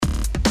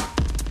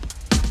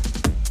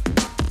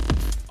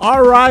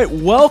All right,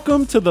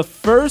 welcome to the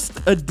first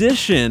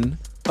edition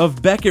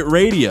of Beckett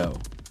Radio.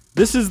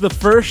 This is the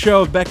first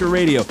show of Beckett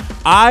Radio.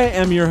 I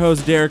am your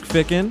host, Derek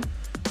Ficken.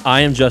 I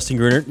am Justin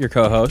Gruner, your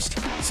co-host.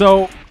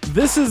 So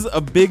this is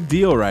a big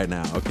deal right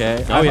now,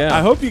 okay?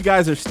 I hope you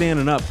guys are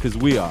standing up because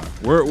we are.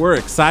 We're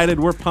excited.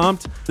 We're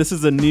pumped. This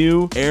is a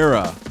new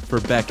era for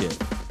Beckett,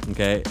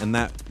 okay? And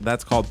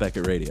that's called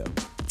Beckett Radio.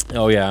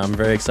 Oh, yeah. I'm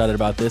very excited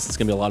about this. It's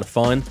going to be a lot of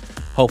fun.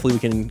 Hopefully we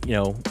can,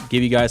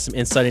 give you guys some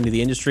insight into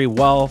the industry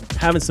while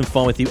having some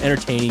fun with you,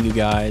 entertaining you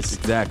guys.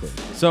 Exactly.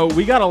 So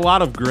we got a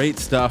lot of great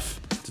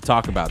stuff to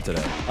talk about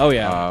today. Oh,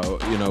 yeah.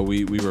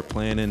 We were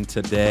planning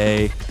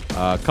today,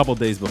 a couple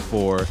days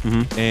before,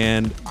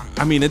 and,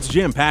 I mean, it's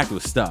jam-packed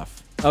with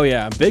stuff. Oh,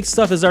 yeah. Big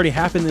stuff has already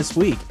happened this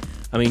week.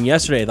 I mean,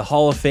 yesterday, the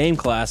Hall of Fame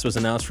class was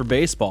announced for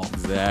baseball.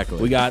 Exactly.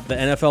 We got the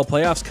NFL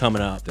playoffs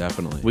coming up.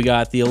 Definitely. We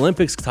got the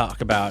Olympics to talk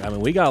about. I mean,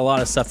 we got a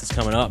lot of stuff that's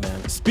coming up,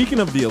 man. Speaking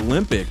of the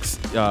Olympics,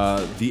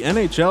 the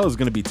NHL is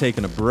going to be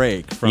taking a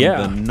break from the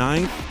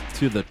 9th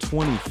to the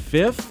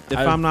 25th, if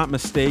I'm not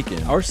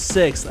mistaken. Or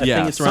 6th. I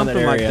think it's around that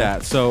area. Something like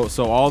that.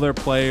 So all their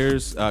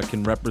players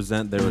can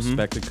represent their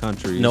respective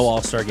countries. No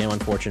All-Star game,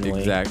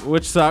 unfortunately. Exactly.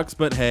 Which sucks,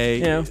 but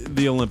hey,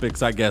 the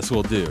Olympics, I guess,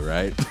 will do,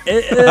 right?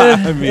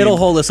 It'll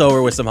hold us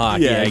over with some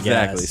hockey, I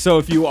exactly. Guess. So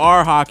if you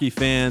are hockey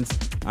fans,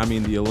 I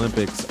mean, the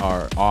Olympics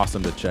are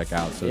awesome to check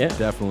out, so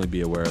definitely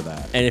be aware of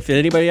that. And if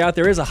anybody out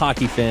there is a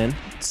hockey fan,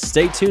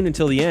 stay tuned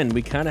until the end.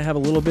 We kind of have a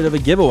little bit of a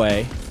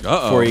giveaway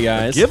for you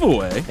guys. A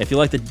giveaway? If you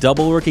like the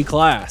double rookie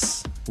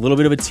class, a little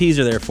bit of a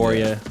teaser there for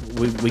you.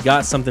 We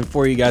got something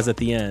for you guys at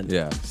the end.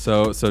 Yeah,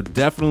 so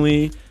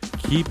definitely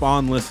keep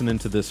on listening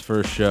to this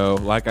first show.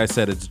 Like I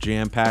said, it's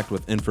jam-packed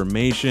with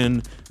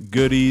information,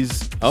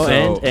 goodies.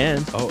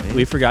 And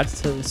we forgot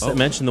to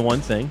mention the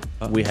one thing.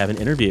 We have an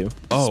interview.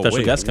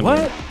 Special guest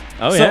coming in.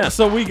 Oh, yeah.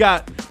 So we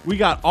got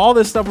all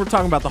this stuff. We're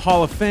talking about the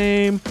Hall of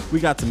Fame. We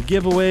got some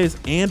giveaways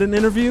and an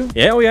interview.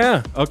 Yeah, oh,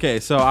 yeah. Okay,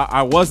 so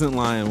I wasn't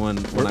lying when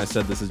I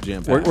said this is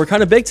jam-packed. We're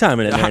kind of big time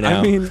in it right now.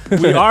 I mean,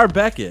 we are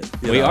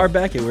Beckett. We are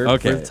Beckett. We're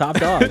the top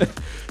dog.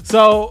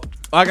 So,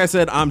 like I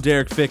said, I'm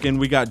Derek Ficken.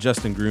 We got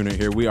Justin Gruner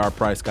here. We are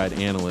price guide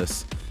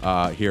analysts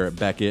here at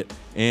Beckett.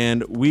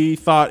 And we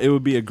thought it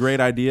would be a great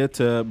idea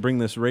to bring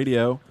this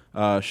radio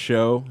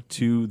show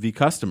to the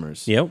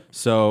customers. Yep.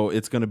 So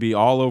it's going to be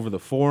all over the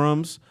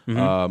forums.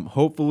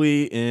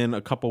 Hopefully in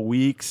a couple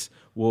weeks,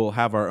 we'll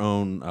have our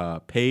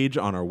own page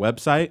on our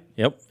website.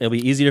 Yep. It'll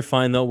be easy to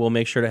find, though. We'll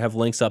make sure to have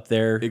links up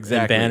there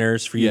and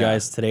banners for you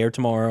guys today or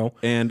tomorrow.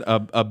 And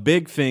a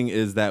big thing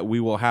is that we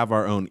will have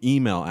our own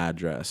email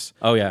address.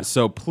 Oh, yeah.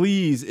 So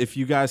please, if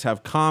you guys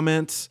have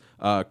comments,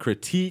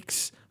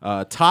 critiques,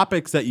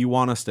 topics that you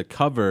want us to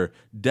cover,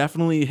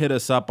 definitely hit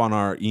us up on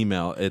our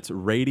email. It's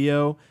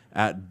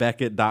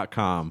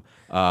radio@beckett.com.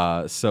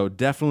 So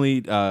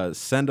definitely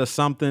send us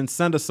something.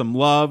 Send us some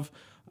love.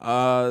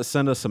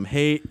 Send us some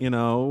hate,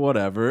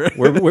 whatever.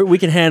 We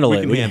can handle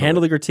it. We can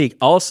handle the critique.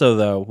 Also,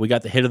 though, we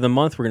got the hit of the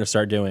month we're going to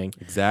start doing.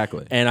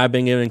 Exactly. And I've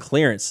been given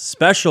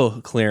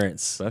special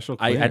clearance.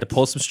 I had to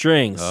pull some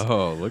strings.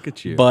 Oh, look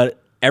at you.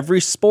 But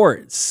every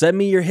sport, send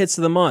me your hits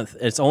of the month.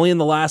 It's only in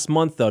the last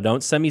month, though.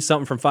 Don't send me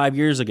something from 5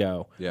 years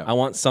ago. Yeah. I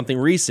want something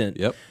recent.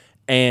 Yep.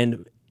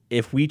 And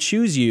if we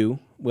choose you,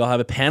 we'll have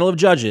a panel of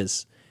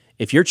judges.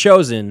 If you're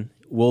chosen,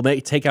 we'll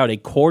take out a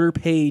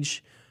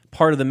quarter-page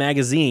part of the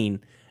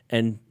magazine,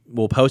 and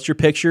we'll post your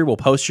picture, we'll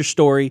post your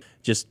story.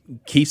 Just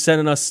keep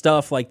sending us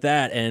stuff like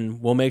that,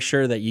 and we'll make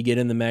sure that you get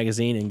in the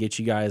magazine and get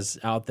you guys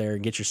out there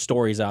and get your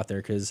stories out there,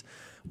 because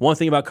one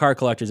thing about car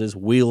collectors is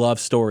we love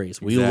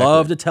stories. We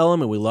love to tell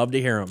them, and we love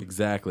to hear them.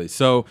 Exactly.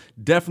 So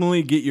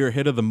definitely get your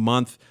hit of the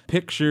month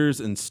pictures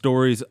and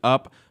stories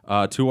up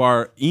to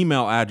our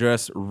email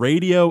address,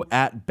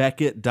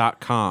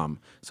 radio@beckett.com.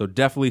 So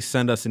definitely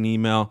send us an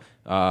email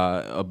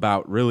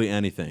about really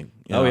anything.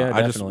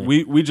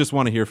 Definitely. We just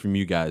want to hear from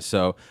you guys.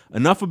 So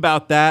enough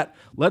about that.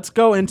 Let's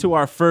go into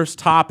our first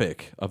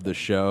topic of the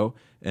show,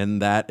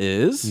 and that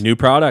is new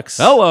products.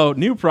 Hello,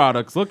 new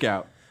products. Look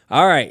out.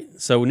 All right,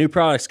 so new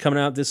products coming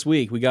out this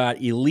week. We got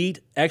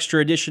Elite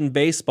Extra Edition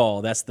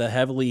Baseball. That's the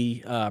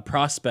heavily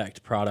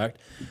prospect product.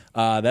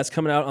 That's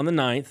coming out on the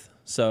 9th,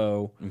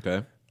 so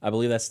I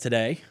believe that's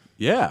today.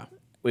 Yeah.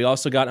 We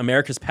also got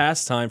America's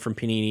Pastime from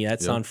Panini.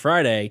 That's on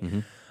Friday.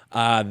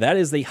 That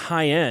is the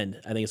high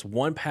end. I think it's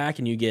one pack,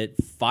 and you get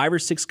 5 or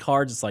 6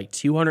 cards. It's like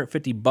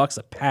 $250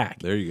 a pack.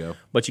 There you go.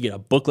 But you get a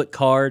booklet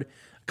card,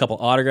 a couple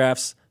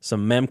autographs,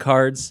 some mem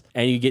cards,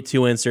 and you get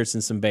 2 inserts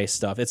and some base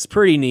stuff. It's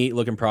pretty neat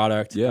looking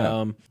product.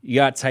 Yeah. You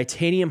got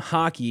Titanium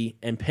Hockey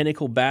and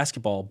Pinnacle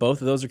Basketball. Both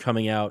of those are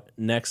coming out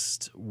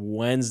next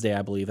Wednesday,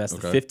 I believe. That's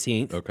the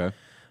 15th. Okay.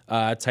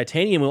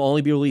 Titanium will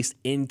only be released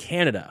in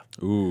Canada.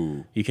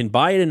 Ooh. You can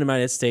buy it in the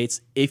United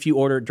States if you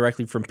order it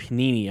directly from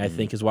Panini, I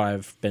think is what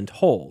I've been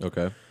told.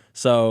 Okay.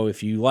 So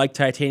if you like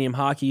Titanium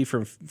Hockey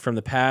from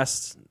the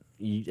past,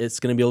 it's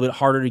going to be a little bit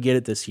harder to get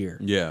it this year.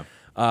 Yeah.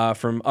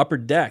 From Upper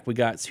Deck, we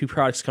got 2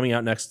 products coming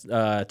out next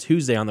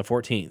Tuesday on the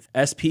 14th.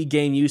 SP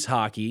Game Use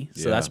Hockey,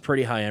 so that's a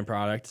pretty high-end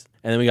product.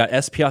 And then we got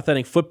SP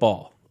Authentic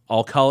Football,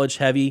 all college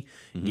heavy.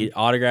 You get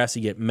autographs,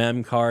 you get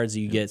mem cards,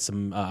 you get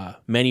some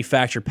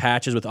manufactured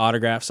patches with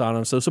autographs on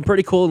them. So some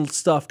pretty cool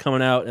stuff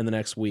coming out in the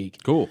next week.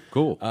 Cool.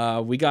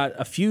 We got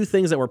a few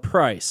things that were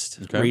priced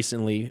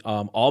recently.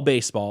 All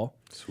baseball.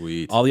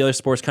 Sweet. All the other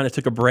sports kind of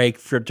took a break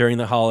during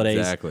the holidays.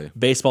 Exactly.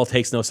 Baseball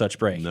takes no such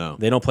break. No.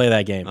 They don't play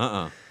that game.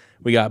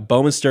 We got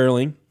Bowman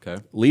Sterling,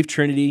 Leaf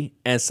Trinity,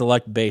 and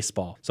Select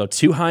Baseball. So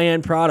 2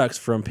 high-end products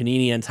from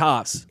Panini and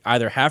Topps,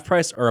 either half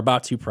price or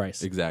about 2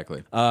 price.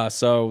 Exactly.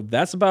 So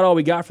that's about all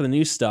we got for the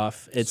new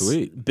stuff.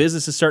 Sweet.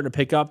 Business is starting to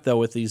pick up, though,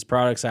 with these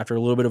products after a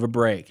little bit of a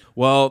break.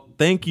 Well,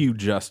 thank you,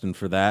 Justin,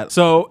 for that.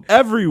 So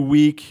every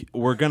week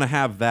we're going to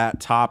have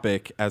that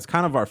topic as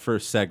kind of our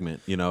first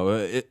segment. You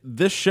know,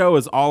 this show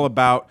is all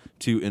about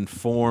to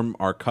inform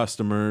our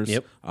customers,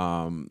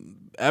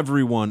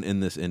 everyone in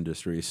this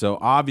industry. So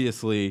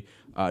obviously,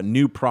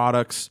 new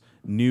products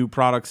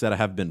that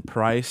have been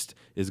priced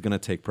is going to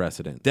take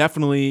precedent.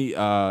 Definitely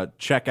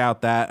check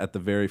out that at the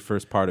very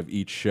first part of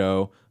each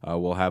show.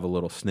 We'll have a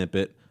little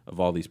snippet of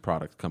all these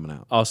products coming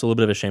out. Also, a little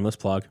bit of a shameless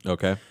plug.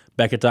 Okay.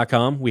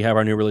 Beckett.com, we have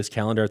our new release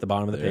calendar at the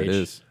bottom of the page. There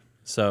it is.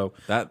 So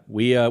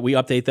we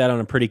update that on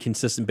a pretty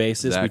consistent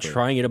basis. Exactly. We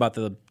try and get about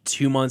the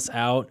 2 months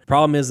out.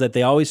 Problem is that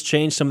they always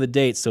change some of the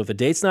dates. So if the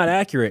date's not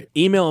accurate,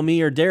 email me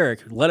or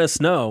Derek. Let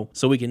us know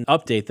so we can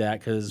update that,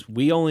 because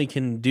we only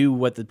can do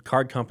what the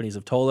card companies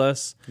have told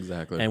us.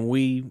 Exactly. And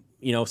we,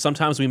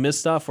 sometimes we miss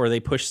stuff or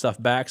they push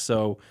stuff back.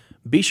 So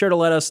be sure to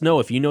let us know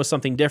if you know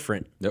something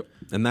different. Yep.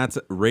 And that's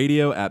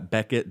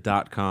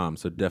radio@beckett.com.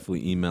 So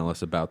definitely email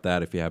us about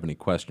that if you have any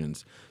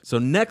questions. So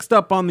next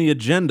up on the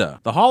agenda,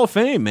 the Hall of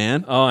Fame,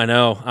 man. Oh, I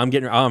know.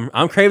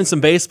 I'm craving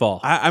some baseball.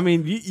 I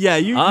mean, you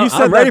said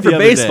I'm ready that the for other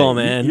baseball,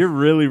 day. man. You're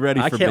really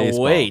ready for baseball. I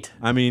can't wait.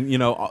 I mean,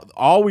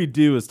 all we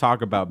do is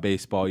talk about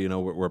baseball.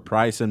 We're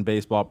pricing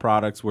baseball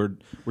products. We're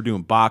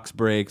doing box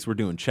breaks. We're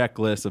doing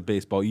checklists of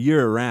baseball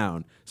year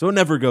round. So it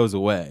never goes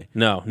away.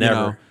 No,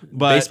 never.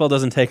 But baseball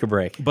doesn't take a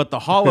break. But the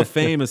Hall of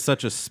Fame is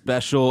such a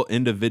special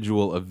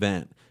individual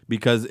event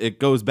because it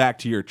goes back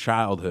to your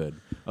childhood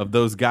of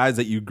those guys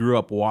that you grew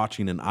up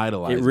watching and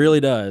idolizing. It really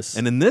does.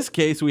 And in this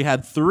case, we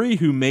had 3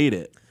 who made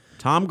it.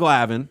 Tom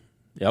Glavine.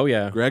 Oh,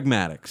 yeah. Greg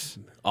Maddux.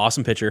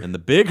 Awesome pitcher. And the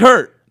big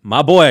hurt.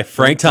 My boy,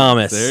 Frank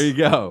Thomas. There you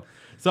go.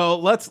 So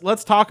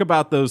let's talk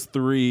about those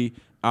 3,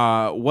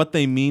 what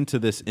they mean to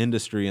this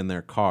industry and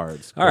their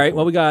cards. All right.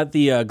 Well, we got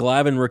the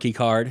Glavine rookie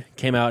card.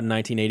 Came out in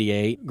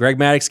 1988. Greg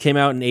Maddux came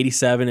out in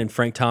 87, and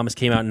Frank Thomas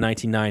came out in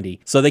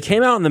 1990. So they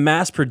came out in the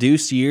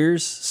mass-produced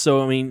years.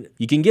 So, I mean,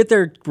 you can get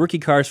their rookie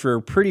cards for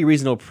a pretty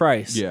reasonable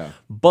price. Yeah.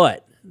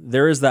 But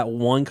there is that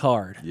one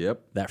card. Yep.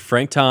 That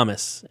Frank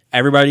Thomas.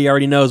 Everybody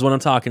already knows what I'm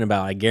talking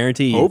about. I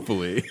guarantee you.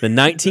 Hopefully. The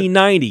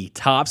 1990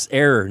 Topps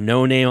Error,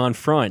 no name on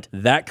front.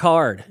 That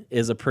card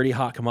is a pretty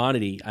hot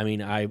commodity. I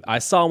mean, I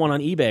saw one on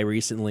eBay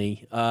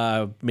recently,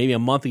 maybe a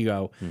month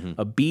ago.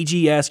 A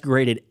BGS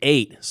graded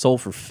 8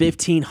 sold for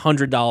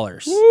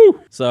 $1,500.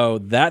 Woo! So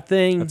that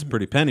thing. That's a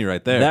pretty penny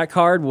right there. That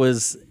card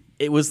was.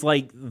 It was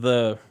like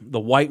the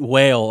white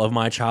whale of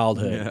my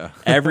childhood. Yeah.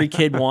 Every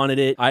kid wanted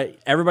it.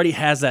 Everybody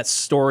has that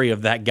story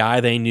of that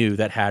guy they knew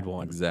that had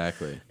one.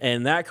 Exactly.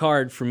 And that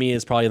card for me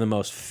is probably the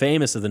most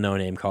famous of the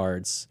no-name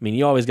cards. I mean,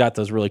 you always got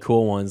those really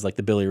cool ones like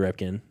the Billy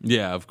Ripken.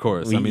 Yeah, of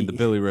course. I mean, the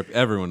Billy Rip.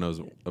 Everyone knows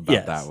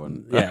about that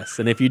one. Yes,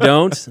 and if you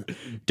don't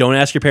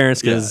ask your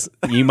parents because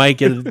you might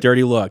get a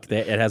dirty look.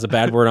 It has a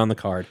bad word on the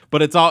card.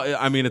 But it's all.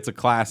 I mean, it's a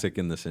classic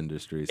in this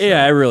industry. So.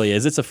 Yeah, it really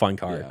is. It's a fun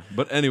card. Yeah.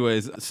 But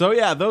anyways, so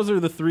yeah, those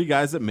are the 3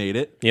 guys that made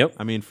it. Yep.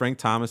 I mean, Frank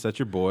Thomas, that's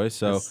your boy,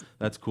 so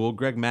that's cool.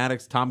 Greg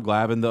Maddux, Tom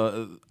Glavine,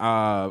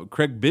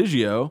 Craig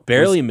Biggio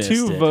barely was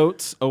missed 2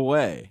 votes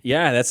away.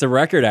 Yeah, that's a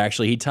record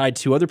actually. He tied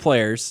 2 other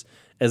players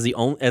as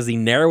the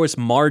narrowest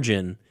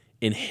margin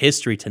in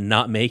history to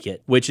not make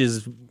it, which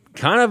is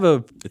kind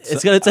of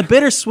it's a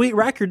bittersweet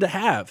record to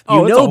have.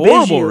 It's a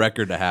horrible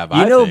record to have,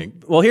 I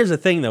think. Well, here's the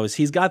thing, though, is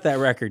he's got that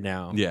record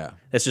now. Yeah.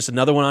 It's just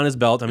another one on his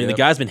belt. I mean, the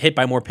guy's been hit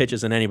by more pitches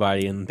than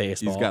anybody in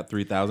baseball. He's got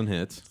 3,000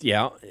 hits.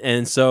 Yeah,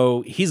 and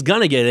so he's going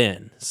to get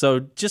in.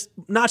 So just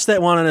notch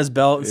that one on his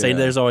belt and say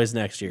there's always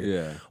next year.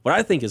 Yeah. What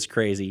I think is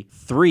crazy,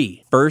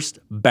 3 first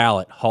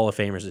ballot Hall of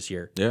Famers this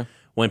year. Yeah.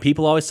 When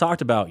people always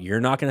talked about you're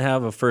not going to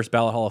have a first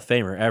ballot Hall of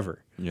Famer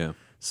ever. Yeah.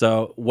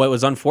 So what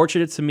was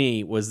unfortunate to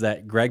me was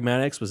that Greg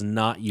Maddux was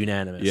not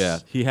unanimous. Yeah,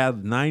 he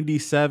had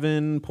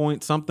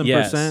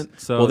 97-point-something%.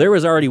 So well, there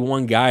was already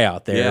one guy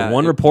out there,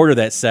 one reporter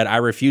that said, "I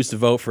refuse to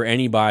vote for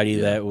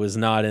anybody that was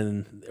not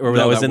in or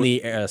that was in the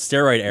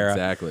steroid era."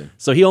 Exactly.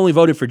 So he only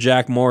voted for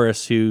Jack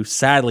Morris, who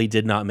sadly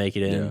did not make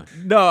it in. Yeah.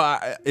 No,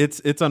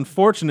 it's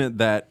unfortunate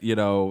that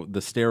the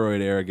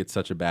steroid era gets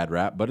such a bad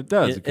rap, but it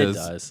does because it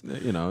does.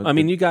 I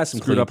mean, you got some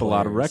screwed clean up a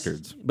lot of players.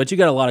 records, but you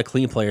got a lot of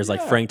clean players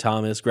like Frank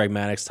Thomas, Greg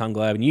Maddux, Tom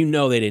Glavine. And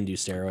they didn't do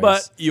steroids.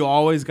 But you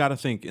always got to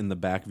think in the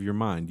back of your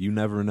mind. You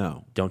never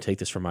know. Don't take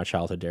this from my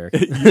childhood, Derek.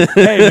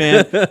 Hey,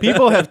 man,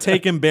 people have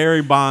taken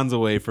Barry Bonds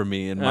away from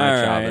me in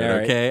my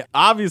childhood, okay?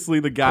 Obviously,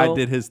 the guy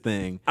did his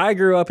thing. I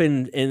grew up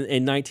in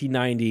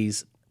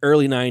 1990s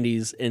early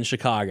 90s in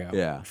Chicago.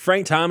 Yeah.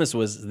 Frank Thomas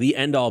was the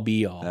end-all,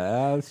 be-all.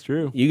 That's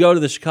true. You go to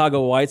the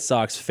Chicago White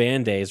Sox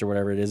fan days or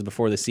whatever it is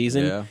before the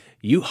season, Yeah.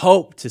 you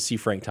hope to see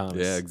Frank Thomas.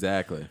 Yeah,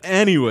 exactly.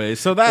 Anyway,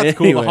 so that's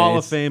cool. The Hall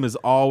of Fame is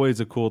always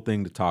a cool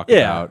thing to talk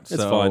about. It's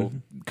so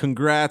fun.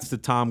 Congrats to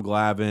Tom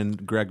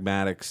Glavine, Greg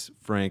Maddux,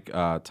 Frank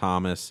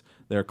Thomas.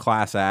 They're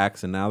class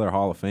acts, and now they're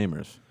Hall of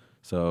Famers.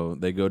 So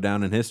they go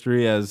down in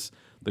history as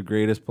the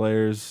greatest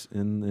players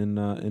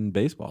in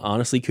baseball.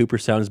 Honestly,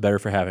 Cooperstown is better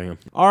for having him.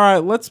 All right,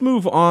 let's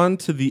move on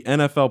to the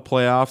NFL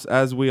playoffs.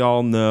 As we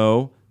all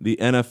know, the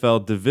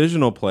NFL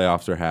divisional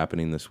playoffs are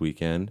happening this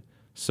weekend.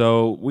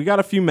 So we got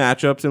a few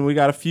matchups and we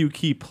got a few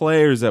key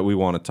players that we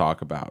want to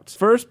talk about.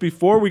 First,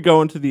 before we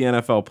go into the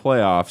NFL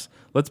playoffs,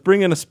 let's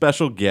bring in a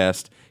special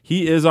guest.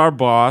 He is our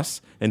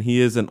boss, and he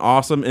is an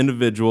awesome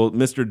individual.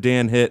 Mr.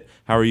 Dan Hitt,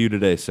 how are you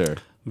today, sir?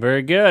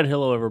 Very good.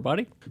 Hello,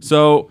 everybody.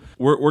 So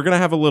we're going to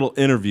have a little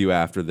interview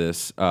after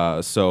this,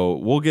 so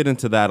we'll get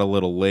into that a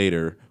little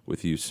later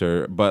with you,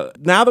 sir.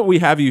 But now that we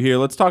have you here,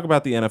 let's talk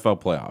about the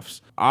NFL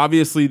playoffs.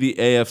 Obviously, the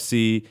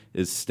AFC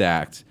is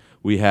stacked.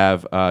 We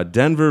have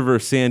Denver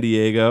versus San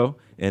Diego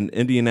and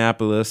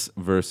Indianapolis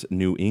versus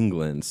New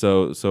England.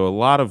 So a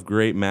lot of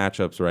great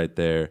matchups right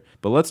there.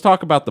 But let's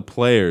talk about the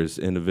players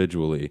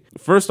individually.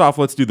 First off,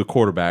 let's do the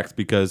quarterbacks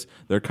because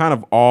they're kind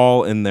of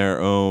all in their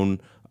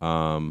own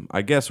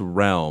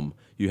realm.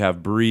 You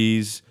have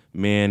Breeze,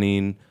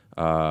 Manning,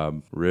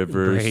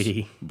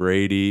 Rivers,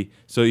 Brady.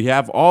 So you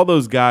have all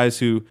those guys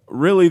who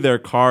really their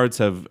cards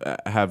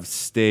have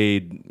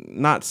stayed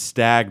not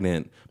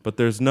stagnant, but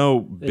there's no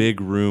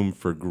big room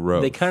for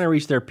growth. They kind of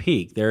reached their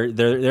peak. They're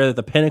at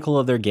the pinnacle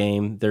of their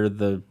game. They're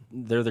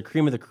the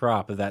cream of the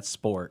crop of that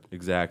sport.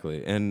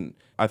 Exactly. And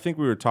I think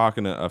we were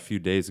talking a few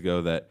days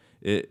ago that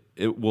it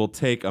will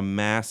take a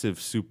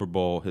massive Super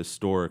Bowl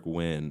historic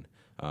win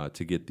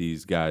to get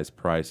these guys'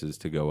 prices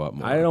to go up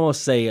more. I'd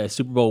almost say a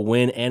Super Bowl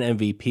win and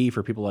MVP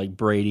for people like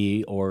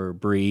Brady or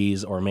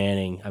Breeze or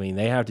Manning. I mean,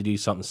 they have to do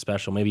something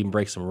special, maybe even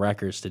break some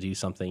records to do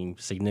something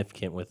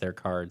significant with their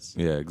cards.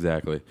 Yeah,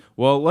 exactly.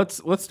 Well, let's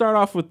start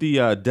off with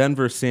the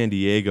Denver-San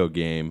Diego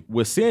game.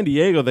 With San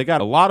Diego, they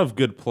got a lot of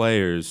good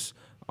players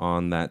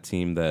on that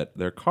team that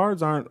their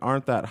cards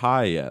aren't that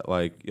high yet.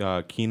 Like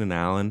Keenan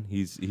Allen,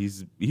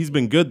 he's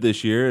been good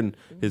this year, and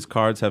his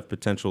cards have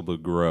potential to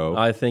grow.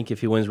 I think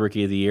if he wins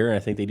Rookie of the Year, and I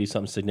think they do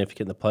something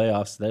significant in the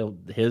playoffs,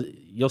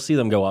 you'll see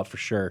them go up for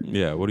sure.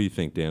 Yeah, what do you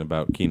think, Dan,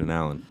 about Keenan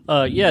Allen?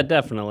 Yeah,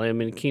 definitely. I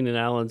mean, Keenan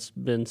Allen's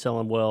been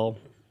selling well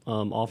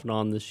off and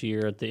on this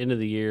year. At the end of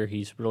the year,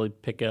 he's really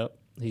picked up.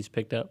 A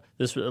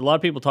lot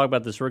of people talk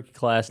about this rookie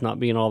class not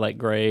being all that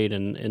great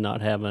and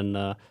not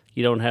having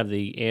you don't have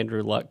the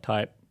Andrew Luck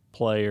type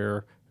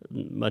player,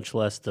 much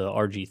less the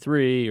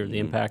RG3 or the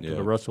impact of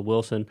the Russell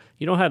Wilson.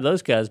 You don't have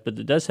those guys, but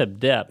it does have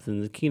depth,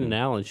 and the Keenan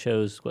Allen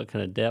shows what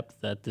kind of depth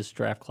that this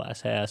draft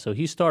class has. So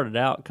he started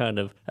out kind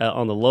of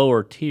on the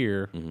lower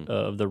tier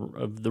of the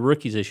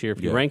rookies this year,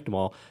 if you ranked them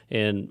all,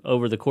 and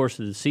over the course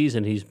of the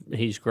season,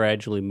 he's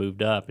gradually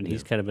moved up, and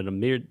he's kind of in a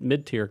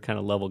mid-tier kind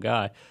of level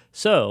guy.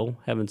 So,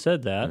 having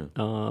said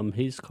that,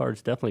 his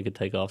cards definitely could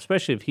take off,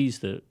 especially if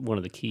he's one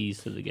of the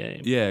keys to the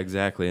game. Yeah,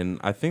 exactly, and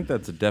I think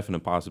that's a definite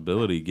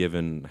possibility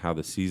given how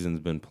the season's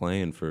been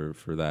playing for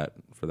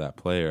that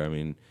player. I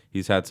mean,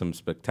 he's had some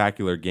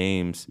spectacular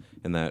games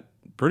and that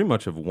pretty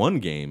much have won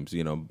games,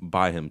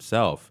 by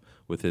himself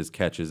with his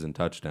catches and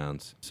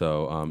touchdowns.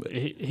 So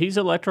he's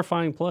an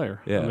electrifying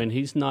player. Yeah. I mean,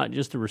 he's not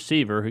just a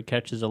receiver who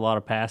catches a lot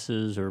of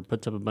passes or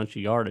puts up a bunch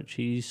of yardage.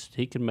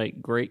 He can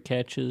make great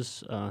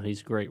catches. He's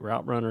a great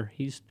route runner.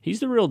 He's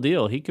the real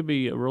deal. He could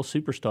be a real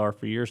superstar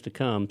for years to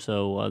come.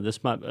 So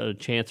this might be a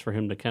chance for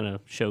him to kind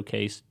of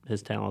showcase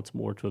his talents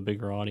more to a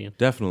bigger audience.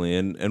 Definitely.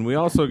 And we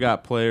also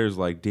got players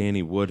like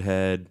Danny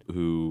Woodhead,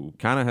 who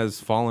kind of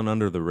has fallen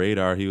under the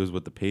radar. He was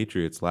with the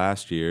Patriots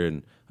last year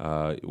and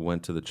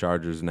went to the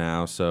Chargers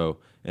now.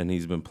 And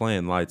he's been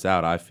playing lights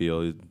out, I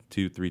feel.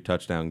 2-3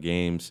 touchdown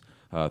games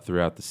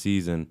throughout the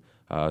season.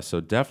 So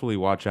definitely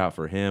watch out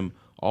for him.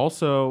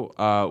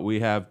 Also, we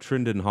have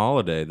Trindon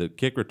Holiday, the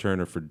kick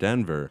returner for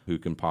Denver, who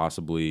can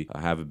possibly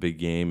have a big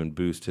game and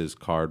boost his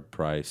card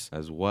price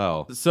as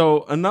well.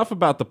 So enough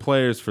about the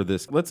players for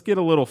this. Let's get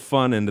a little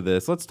fun into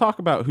this. Let's talk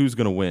about who's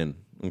going to win.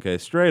 Okay,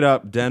 straight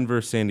up,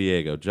 Denver, San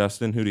Diego.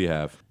 Justin, who do you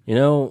have?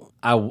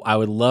 I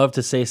would love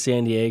to say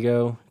San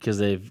Diego because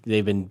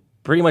they've been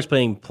pretty much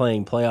playing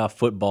playoff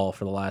football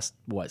for the last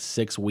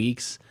 6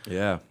 weeks.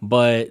 Yeah.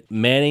 But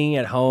Manning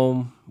at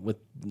home with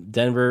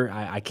Denver,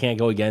 I can't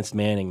go against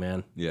Manning,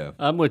 man. Yeah.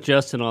 I'm with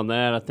Justin on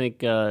that. I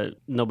think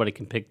nobody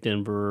can pick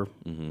Denver.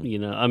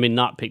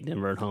 Not pick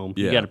Denver at home.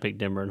 Yeah. You got to pick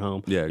Denver at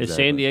home. Yeah, If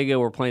exactly. San Diego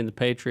were playing the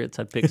Patriots,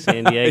 I'd pick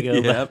San Diego.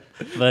 Yep.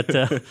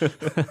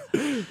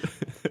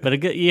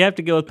 But you have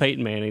to go with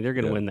Peyton Manning. They're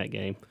going to win that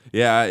game.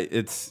 Yeah,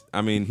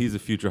 he's a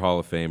future Hall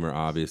of Famer,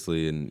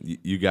 obviously, and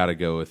you got to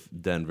go with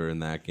Denver in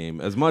that game.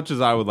 As much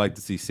as I would like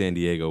to see San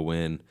Diego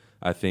win,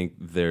 I think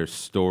their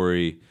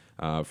story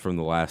from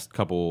the last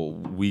couple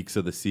weeks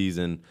of the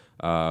season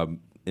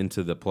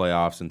into the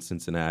playoffs in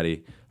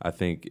Cincinnati, I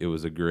think it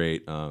was a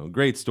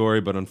great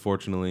story, but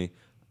unfortunately,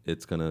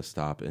 it's going to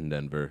stop in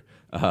Denver.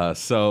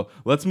 So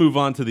let's move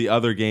on to the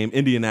other game,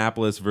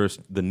 Indianapolis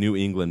versus the New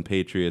England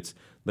Patriots.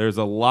 There's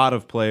a lot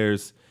of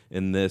players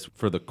in this.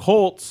 For the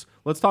Colts,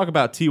 let's talk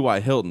about T.Y.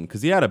 Hilton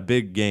because he had a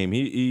big game.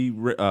 He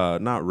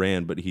not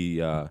ran, but he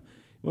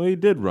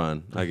did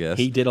run, I guess.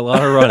 He did a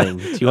lot of running,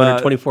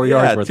 224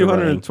 yards worth of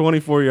running.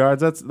 224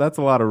 yards. That's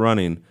a lot of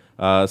running.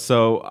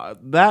 So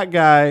that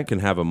guy can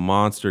have a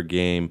monster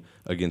game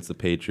against the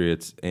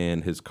Patriots,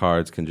 and his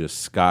cards can just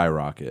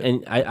skyrocket.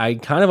 And I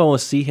kind of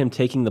almost see him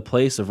taking the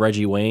place of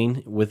Reggie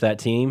Wayne with that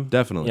team.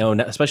 Definitely.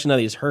 Especially now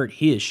that he's hurt,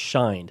 he has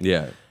shined.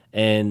 Yeah.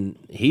 And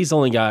he's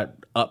only got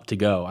up to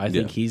go. I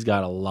think he's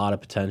got a lot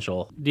of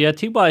potential. Yeah,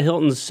 T.Y.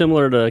 Hilton's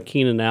similar to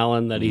Keenan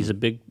Allen, that he's a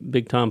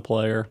big time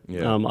player.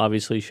 Yeah.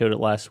 Obviously, he showed it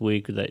last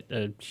week with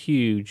a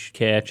huge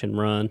catch and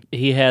run.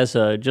 He has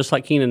just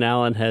like Keenan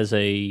Allen has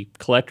a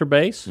collector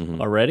base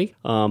already,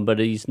 but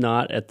he's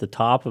not at the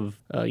top of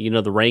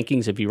the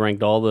rankings. If you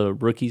ranked all the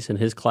rookies in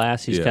his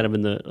class, he's kind of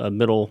in the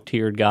middle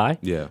tiered guy.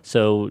 Yeah.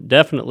 So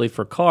definitely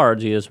for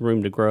cards, he has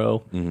room to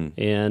grow,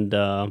 and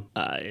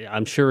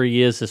I'm sure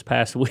he is this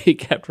past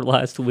week after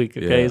last week.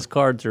 Okay, his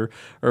cards are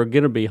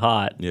going to be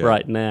hot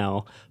right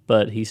now,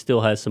 but he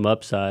still has some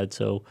upside.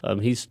 So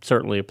he's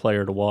certainly a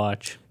player to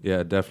watch.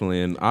 Yeah,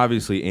 definitely. And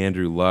obviously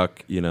Andrew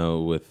Luck,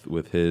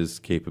 with his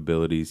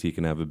capabilities, he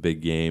can have a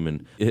big game.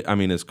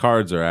 And his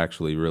cards are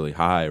actually really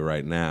high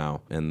right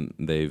now, and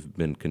they've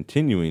been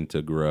continuing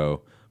to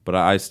grow. But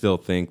I still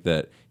think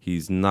that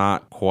he's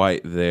not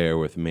quite there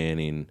with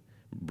Manning,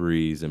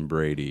 Breeze, and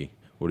Brady.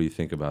 What do you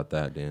think about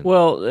that, Dan?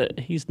 Well,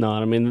 he's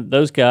not.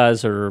 Those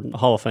guys are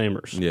Hall of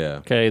Famers. Yeah.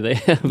 Okay,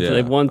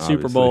 they've won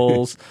Super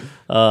Bowls.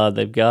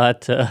 They've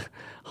got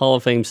Hall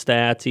of Fame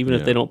stats. Even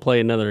if they don't play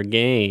another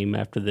game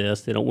after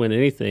this, they don't win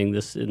anything in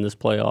this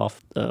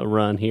playoff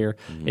run here,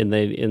 and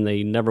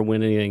they never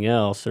win anything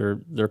else.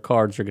 Their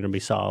cards are going to be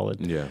solid.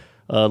 Yeah.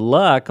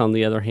 Luck, on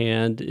the other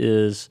hand,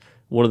 is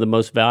one of the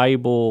most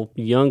valuable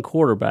young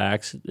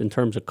quarterbacks in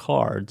terms of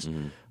cards.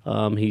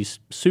 He's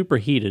super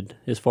heated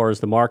as far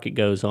as the market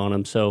goes on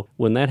him. So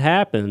when that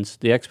happens,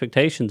 the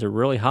expectations are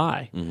really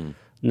high.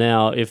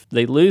 Now, if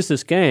they lose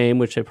this game,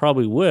 which they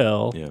probably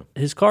will,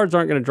 his cards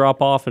aren't going to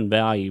drop off in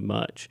value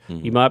much.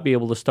 You might be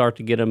able to start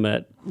to get them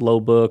at low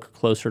book,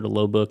 closer to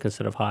low book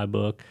instead of high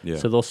book.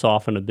 So they'll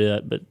soften a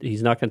bit, but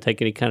he's not going to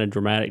take any kind of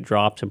dramatic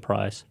drops in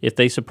price. If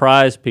they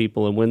surprise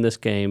people and win this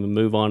game and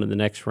move on to the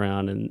next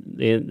round,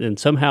 and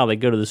somehow they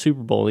go to the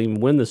Super Bowl and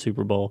even win the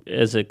Super Bowl,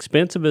 as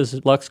expensive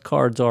as Luck's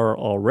cards are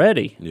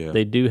already,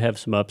 they do have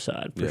some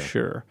upside for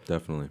sure.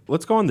 Definitely.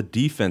 Let's go on the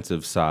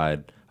defensive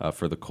side.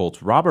 For the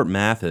Colts, Robert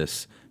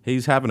Mathis,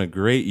 he's having a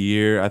great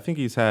year. I think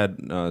he's had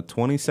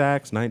 20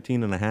 sacks,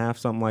 19 and a half,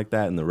 something like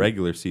that in the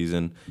regular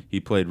season. He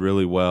played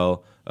really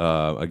well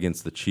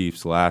against the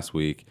Chiefs last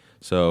week.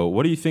 So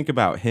what do you think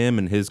about him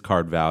and his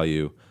card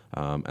value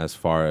as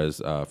far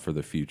as for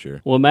the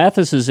future? Well,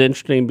 Mathis is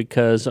interesting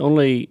because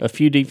only a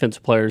few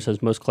defensive players,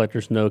 as most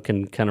collectors know,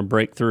 can kind of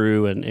break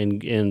through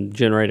and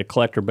generate a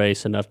collector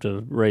base enough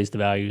to raise the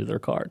value of their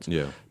cards.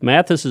 Yeah.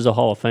 Mathis is a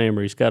Hall of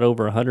Famer. He's got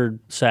over 100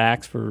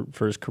 sacks for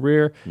his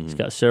career. He's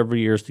got several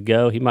years to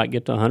go. He might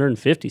get to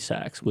 150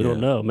 sacks. We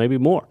don't know. Maybe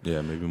more.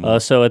 Yeah, maybe more.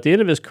 So at the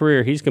end of his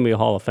career, he's going to be a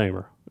Hall of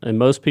Famer. And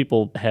most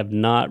people have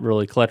not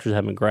really, collectors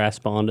haven't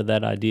grasped onto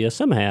that idea.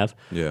 Some have.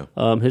 Yeah.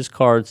 His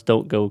cards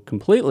don't go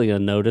completely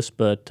unnoticed,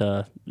 but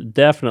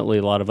definitely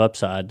a lot of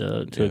upside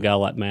to a guy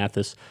like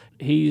Mathis.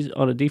 He's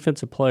on a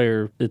defensive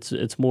player.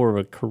 It's more of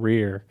a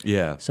career.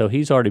 Yeah. So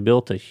he's already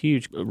built a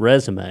huge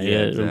resume,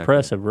 an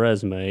impressive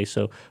resume.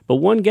 So, but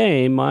one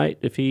game might,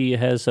 if he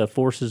has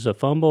forces a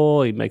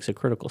fumble, he makes a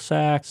critical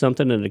sack,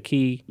 something in a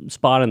key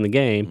spot in the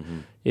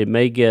game. It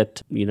may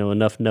get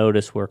enough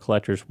notice where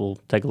collectors will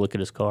take a look at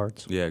his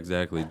cards. Yeah,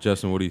 exactly.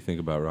 Justin, what do you think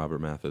about Robert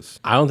Mathis?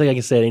 I don't think I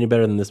can say it any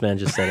better than this man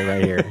just said it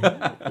right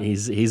here.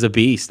 He's a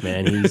beast,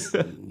 man.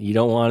 You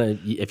don't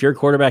want to. If you're a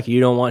quarterback, you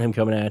don't want him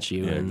coming at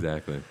you. Yeah, and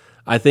exactly.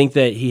 I think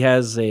that he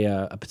has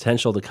a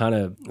potential to kind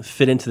of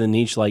fit into the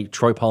niche like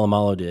Troy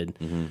Polamalu did.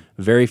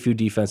 Very few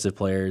defensive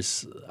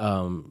players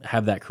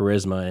have that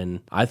charisma,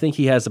 and I think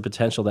he has the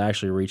potential to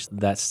actually reach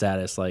that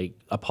status like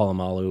a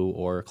Polamalu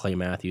or Clay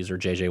Matthews or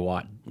J.J.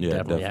 Watt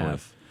definitely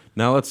have.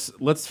 Now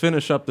let's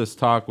finish up this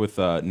talk with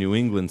New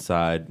England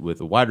side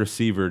with a wide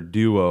receiver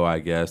duo, I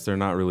guess. They're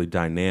not really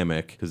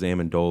dynamic because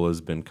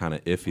Amendola's been kind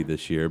of iffy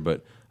this year,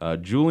 but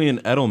Julian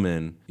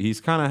Edelman, he's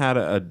kind of had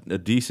a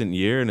decent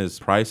year and his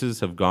prices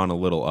have gone a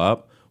little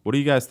up. What do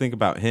you guys think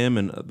about him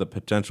and the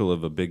potential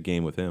of a big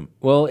game with him?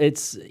 Well,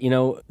 it's,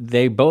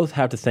 they both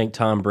have to thank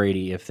Tom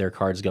Brady if their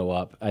cards go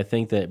up. I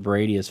think that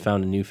Brady has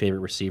found a new favorite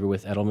receiver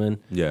with Edelman.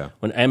 Yeah.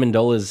 When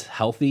Amendola is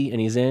healthy and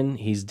he's in,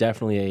 he's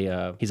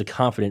definitely he's a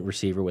confident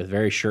receiver with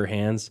very sure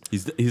hands.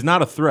 He's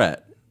not a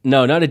threat.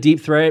 No, not a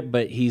deep threat,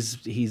 but he's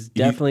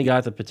definitely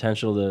got the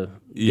potential to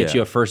get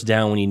you a first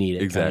down when you need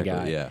it. Exactly. Kind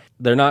of guy. Yeah.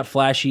 They're not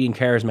flashy and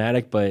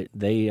charismatic, but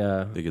they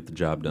get the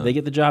job done. They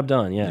get the job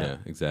done. Yeah,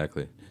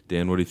 exactly.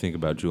 Dan, what do you think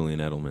about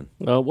Julian Edelman?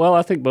 Well,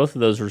 I think both of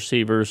those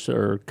receivers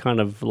are kind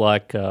of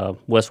like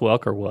Wes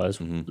Welker was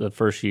the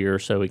first year or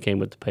so he came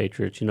with the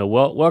Patriots.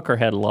 Welker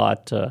had a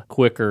lot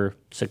quicker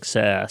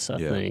success, I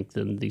think,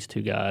 than these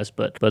two guys.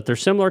 But they're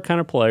similar kind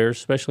of players,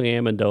 especially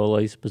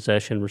Amendola. He's a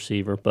possession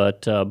receiver.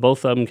 But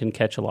both of them can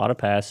catch a lot of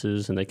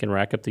passes, and they can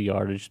rack up the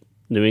yardage.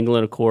 New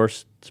England, of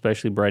course,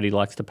 especially Brady,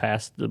 likes to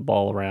pass the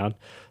ball around.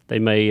 They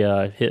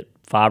may hit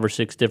 5 or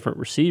 6 different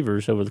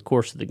receivers over the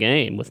course of the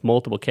game with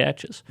multiple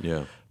catches.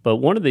 Yeah. But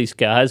one of these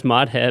guys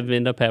might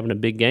end up having a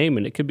big game,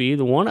 and it could be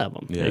either one of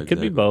them. Yeah, it could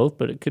be both,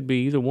 but it could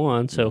be either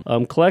one. So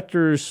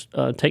collectors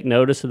take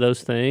notice of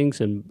those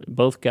things, and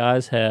both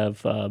guys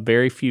have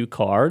very few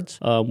cards,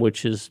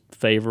 which is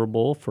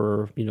favorable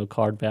for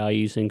card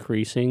values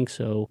increasing.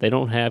 So they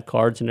don't have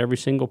cards in every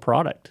single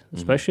product,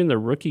 especially in their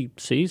rookie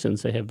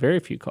seasons. They have very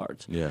few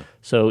cards. Yeah.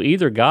 So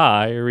either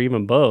guy or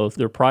even both,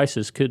 their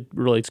prices could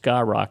really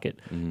skyrocket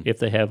if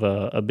they have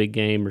a big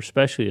game, or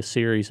especially a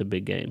series of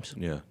big games.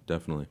 Yeah,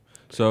 definitely.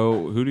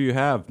 So who do you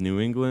have, New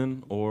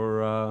England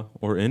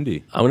or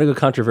Indy? I'm going to go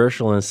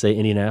controversial and say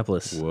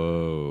Indianapolis.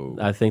 Whoa.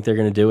 I think they're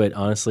going to do it,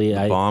 honestly.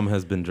 The bomb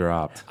has been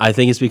dropped. I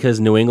think it's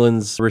because New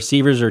England's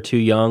receivers are too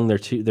young.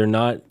 They're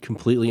not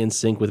completely in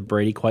sync with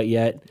Brady quite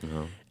yet.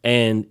 Uh-huh.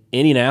 And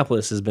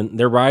Indianapolis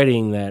they're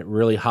riding that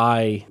really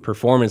high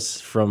performance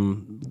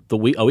from a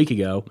week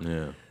ago.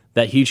 Yeah.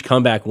 That huge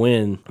comeback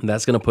win,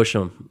 that's going to push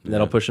them.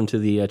 That'll push them to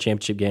the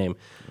championship game.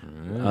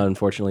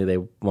 Unfortunately, they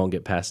won't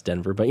get past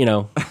Denver, but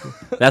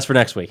that's for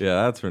next week.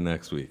 Yeah, that's for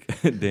next week.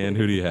 Dan,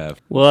 who do you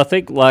have? Well, I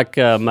think like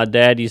my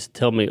dad used to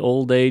tell me,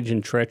 old age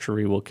and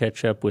treachery will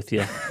catch up with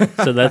you.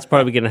 So that's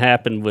probably going to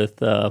happen with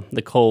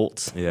the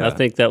Colts. Yeah. I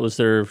think that was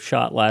their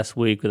shot last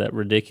week with that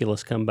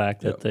ridiculous comeback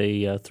that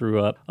they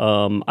threw up.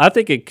 I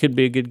think it could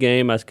be a good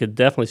game. I could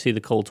definitely see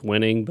the Colts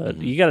winning, but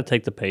you got to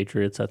take the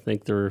Patriots. I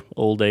think their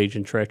old age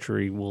and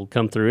treachery will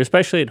come through,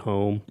 especially at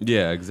home.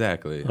 Yeah,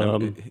 exactly.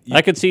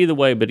 I could see either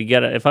way, but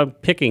if I'm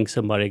picking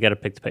somebody, I got to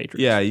pick the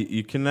Patriots. Yeah,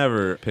 you can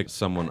never pick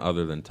someone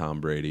other than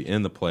Tom Brady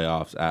in the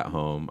playoffs at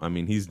home. I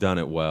mean, he's done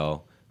it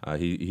well.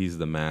 He's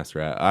the master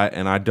at.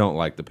 I don't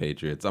like the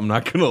Patriots. I'm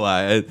not gonna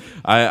lie.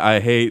 I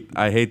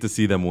hate to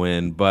see them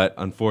win, but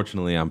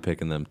unfortunately, I'm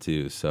picking them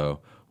too. So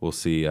we'll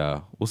see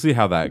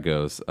how that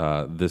goes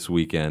this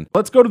weekend.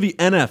 Let's go to the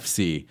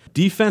NFC.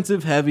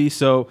 Defensive heavy.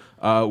 So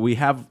we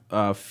have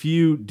a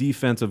few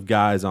defensive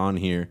guys on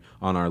here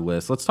on our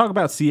list. Let's talk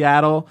about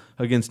Seattle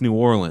against New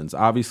Orleans.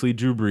 Obviously,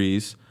 Drew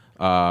Brees,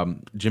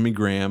 Jimmy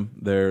Graham.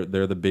 They're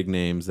the big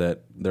names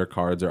that their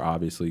cards are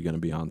obviously going to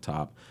be on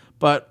top.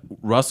 But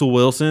Russell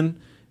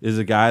Wilson is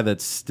a guy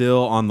that's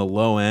still on the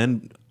low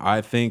end. I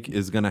think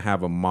is going to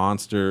have a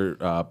monster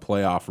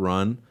playoff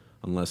run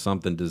unless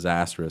something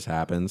disastrous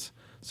happens.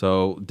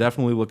 So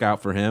definitely look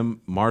out for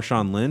him.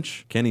 Marshawn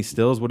Lynch, Kenny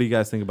Stills. What do you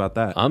guys think about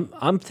that?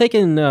 I'm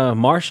thinking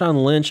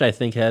Marshawn Lynch. I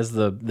think has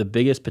the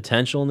biggest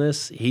potential in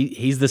this.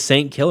 He's the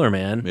Saint Killer,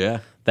 man.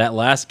 Yeah. That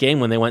last game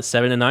when they went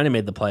 7-9 and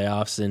made the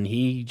playoffs, and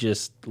he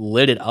just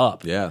lit it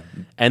up. Yeah.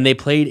 And they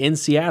played in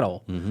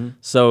Seattle,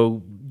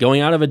 so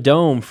going out of a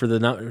dome for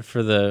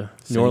the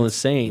New Orleans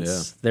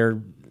Saints, they're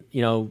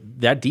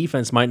that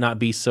defense might not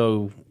be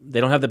so. They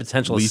don't have the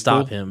potential to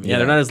stop him. Yeah,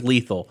 they're not as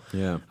lethal.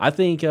 Yeah. I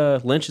think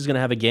Lynch is going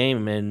to have a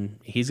game, and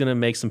he's going to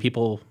make some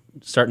people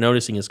start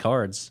noticing his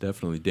cards.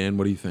 Definitely. Dan,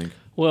 what do you think?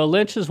 Well,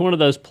 Lynch is one of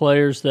those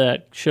players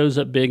that shows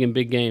up big in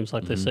big games,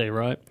 like they say,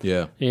 right?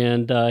 Yeah.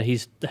 And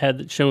he's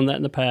shown that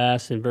in the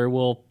past and very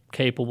well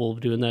capable of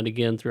doing that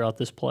again throughout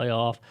this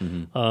playoff.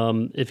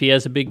 If he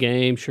has a big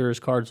game, sure, his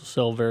cards will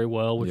sell very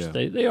well, which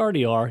they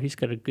already are. He's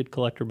got a good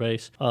collector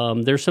base.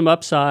 There's some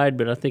upside,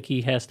 but I think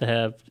he has to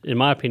have, in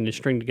my opinion,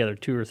 string together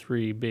 2 or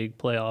 3 big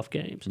playoff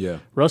games. Yeah.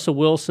 Russell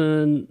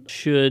Wilson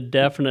should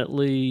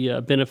definitely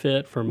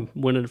benefit from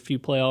winning a few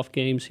playoff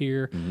games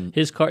here.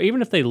 His card,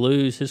 even if they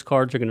lose, his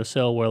cards are going to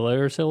sell well.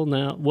 They're selling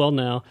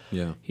now.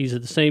 Yeah. He's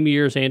at the same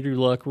year as Andrew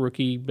Luck,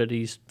 rookie, but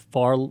he's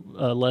far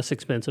less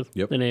expensive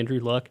than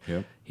Andrew Luck.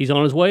 Yep. He's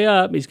on his way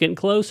up. He's getting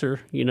closer,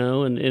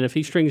 and if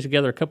he strings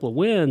together a couple of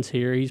wins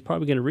here, he's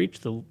probably going to reach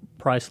the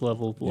price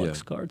level of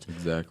Luck's cards.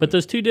 Exactly. But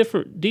those two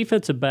different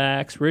defensive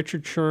backs,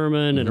 Richard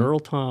Sherman and Earl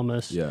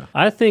Thomas, Yeah.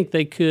 I think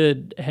they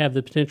could have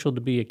the potential to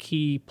be a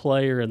key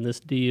player in this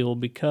deal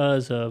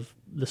because of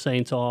the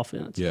Saints'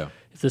 offense. Yeah.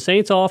 If the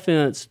Saints'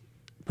 offense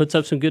puts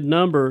up some good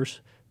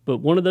numbers, but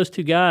one of those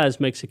two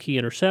guys makes a key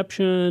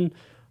interception,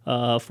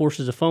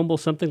 forces a fumble,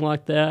 something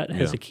like that,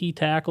 has a key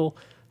tackle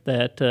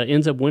that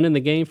ends up winning the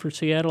game for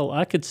Seattle,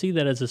 I could see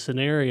that as a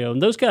scenario.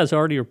 And those guys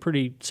already are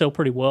sell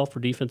pretty well for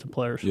defensive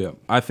players. Yeah,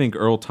 I think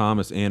Earl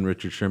Thomas and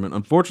Richard Sherman.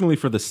 Unfortunately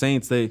for the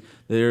Saints,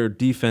 their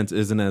defense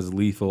isn't as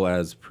lethal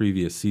as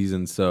previous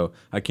seasons, so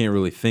I can't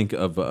really think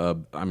of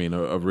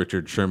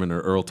Richard Sherman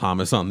or Earl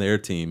Thomas on their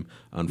team.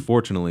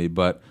 unfortunately.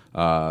 But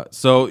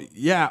so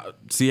yeah,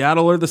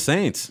 Seattle or the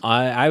Saints.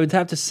 I would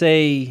have to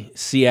say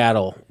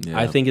Seattle. Yeah.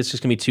 I think it's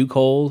just going to be too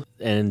cold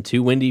and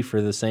too windy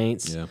for the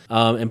Saints. Yeah.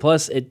 And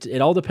plus,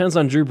 it all depends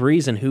on Drew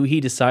Brees and who he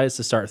decides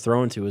to start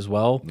throwing to as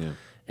well. Yeah.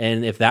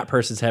 And if that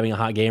person's having a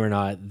hot game or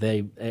not,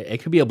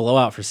 it could be a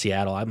blowout for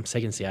Seattle. I'm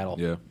taking Seattle.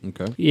 Yeah.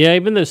 Okay. Yeah,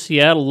 even though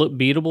Seattle looked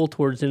beatable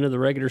towards the end of the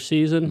regular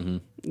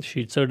season,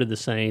 so did the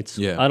Saints.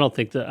 Yeah. I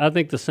think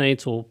the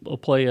Saints will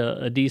play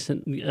a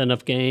decent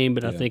enough game,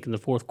 but I Yeah. think in the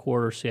fourth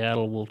quarter,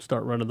 Seattle will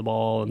start running the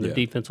ball and the Yeah.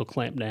 defense will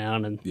clamp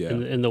down and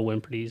they'll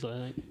win pretty easily, I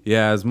think.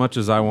 Yeah. As much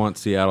as I want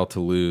Seattle to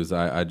lose,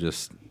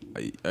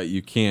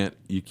 you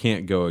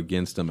can't go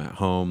against them at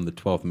home. The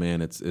 12th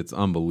man, it's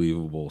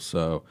unbelievable.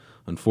 So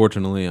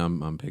unfortunately,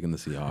 I'm picking the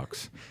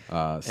Seahawks.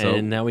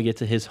 And now we get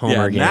to his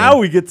homer game. Now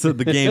we get to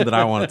the game that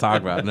I want to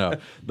talk about. No,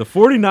 the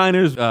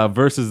 49ers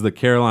versus the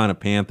Carolina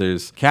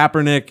Panthers.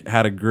 Kaepernick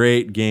had a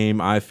great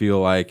game, I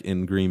feel like,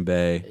 in Green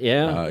Bay.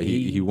 Yeah,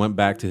 he went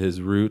back to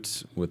his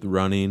roots with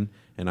running,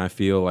 and I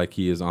feel like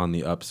he is on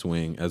the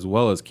upswing, as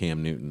well as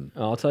Cam Newton.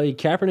 I'll tell you,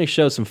 Kaepernick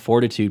showed some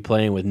fortitude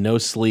playing with no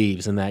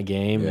sleeves in that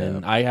game,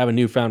 and I have a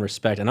newfound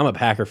respect. And I'm a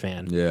Packer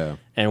fan. Yeah.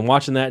 And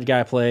watching that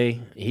guy play,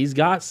 he's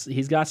got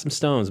some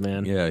stones,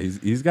 man. Yeah,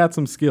 he's got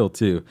some skill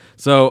too.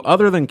 So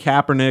other than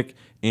Kaepernick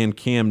and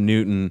Cam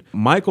Newton,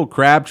 Michael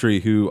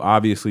Crabtree, who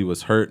obviously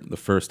was hurt the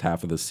first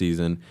half of the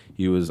season,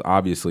 he was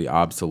obviously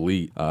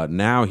obsolete.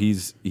 Now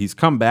he's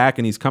come back,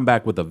 and he's come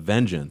back with a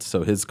vengeance.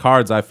 So his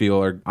cards, I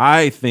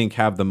think,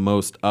 have the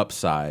most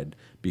upside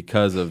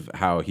because of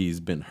how he's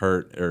been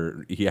hurt,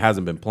 or he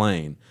hasn't been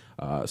playing.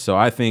 So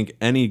I think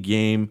any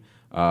game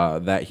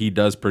that he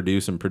does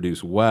produce and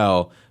produce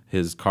well,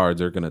 his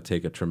cards are going to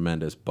take a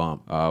tremendous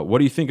bump. What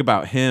do you think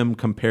about him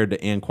compared to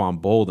Anquan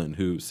Bolden,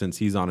 who, since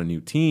he's on a new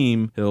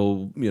team,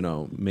 he'll,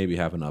 maybe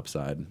have an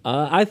upside?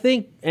 I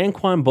think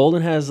Anquan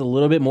Bolden has a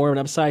little bit more of an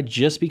upside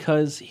just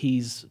because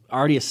he's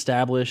already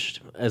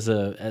established as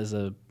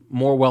a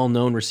more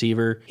well-known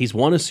receiver. He's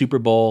won a Super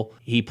Bowl.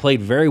 He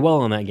played very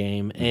well in that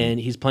game, and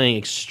he's playing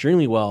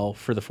extremely well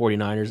for the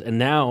 49ers, and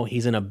now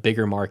he's in a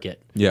bigger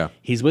market. Yeah.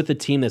 He's with a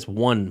team that's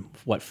won,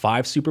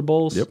 5 Super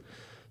Bowls? Yep.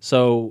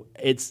 So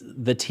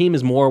the team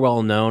is more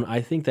well known.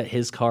 I think that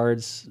his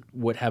cards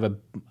would have a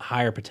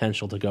higher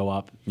potential to go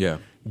up. Yeah.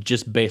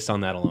 Just based on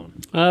that alone.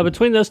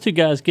 Between those two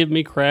guys, give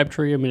me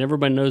Crabtree. I mean,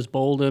 everybody knows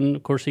Bolden.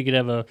 Of course, he could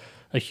have a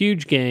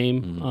huge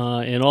game,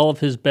 and all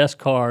of his best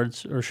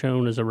cards are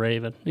shown as a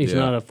Raven. He's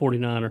not a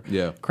 49er.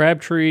 Yeah.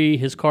 Crabtree,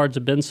 his cards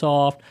have been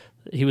soft.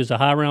 He was a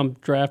high-round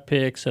draft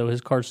pick, so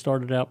his cards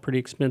started out pretty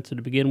expensive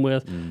to begin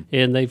with,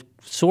 and they've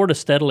sort of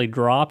steadily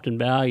dropped in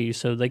value,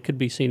 so they could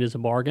be seen as a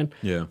bargain.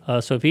 Yeah.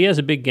 So if he has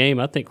a big game,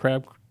 I think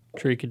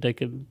Crabtree could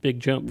take a big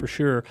jump for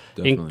sure.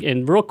 Definitely.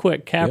 And real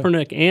quick,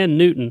 Kaepernick and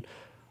Newton,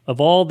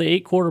 of all the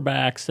 8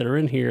 quarterbacks that are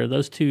in here,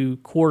 those 2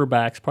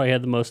 quarterbacks probably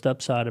had the most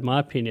upside, in my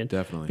opinion.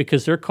 Definitely.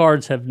 Because their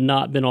cards have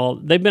not been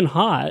they've been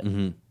hot,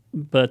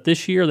 but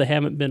this year they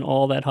haven't been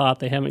all that hot.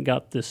 They haven't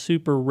got this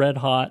super red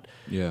hot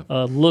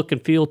look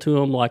and feel to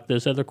them like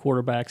those other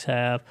quarterbacks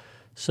have.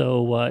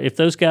 So if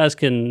those guys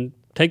can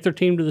take their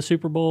team to the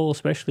Super Bowl,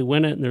 especially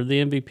win it, and they're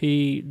the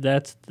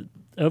MVP,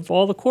 of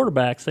all the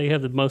quarterbacks, they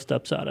have the most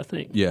upside, I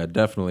think. Yeah,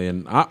 definitely.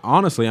 And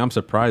honestly, I'm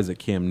surprised that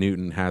Cam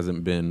Newton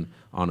hasn't been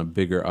on a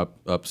bigger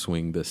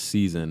upswing this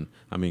season.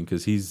 I mean,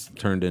 because he's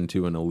turned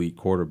into an elite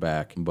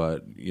quarterback,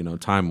 but,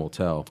 time will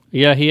tell.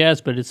 Yeah, he has,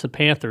 but it's the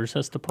Panthers.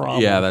 That's the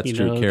problem. Yeah, that's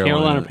true.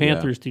 Carolina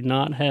Panthers do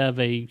not have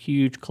a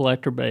huge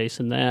collector base,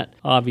 and that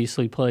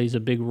obviously plays a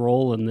big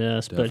role in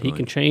this, but he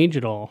can change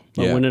it all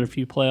by winning a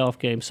few playoff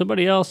games.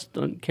 Somebody else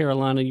in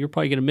Carolina, you're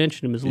probably going to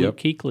mention him, is Luke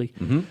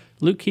Kuechly.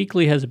 Luke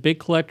Kuechly has a big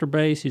collector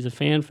base. He's a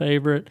fan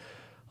favorite.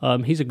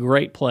 He's a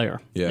great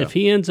player. Yeah. If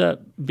he ends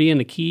up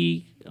being a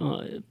key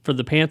for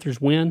the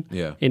Panthers win,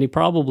 and he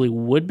probably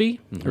would be,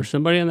 or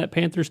somebody on that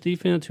Panthers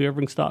defense,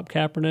 whoever can stop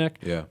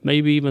Kaepernick,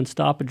 maybe even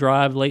stop a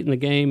drive late in the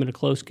game in a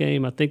close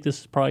game. I think this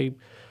is probably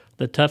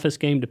the toughest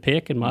game to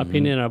pick, in my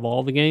opinion, out of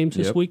all the games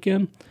this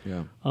weekend.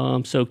 Yeah.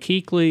 So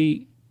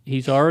Kuechly,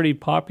 he's already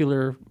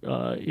popular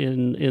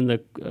in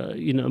the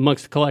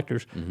amongst the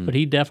collectors, but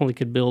he definitely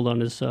could build on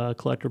his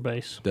collector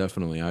base.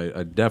 Definitely.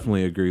 I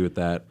definitely agree with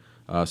that.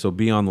 So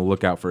be on the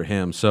lookout for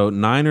him. So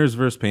Niners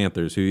versus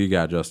Panthers. Who you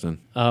got,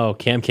 Justin? Oh,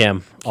 Cam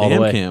all the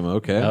way. Cam,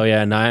 okay. Oh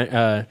yeah,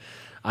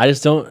 I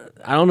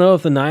don't know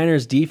if the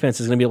Niners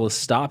defense is going to be able to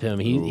stop him.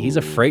 He's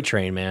a freight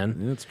train,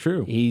 man. That's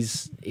true.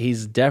 He's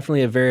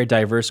definitely a very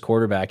diverse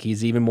quarterback.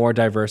 He's even more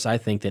diverse, I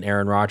think, than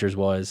Aaron Rodgers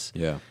was.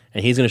 Yeah.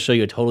 And he's going to show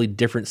you a totally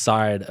different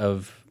side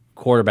of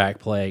quarterback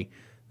play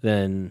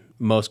than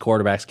most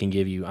quarterbacks can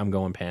give you. I'm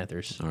going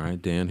Panthers. All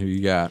right, Dan, who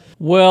you got?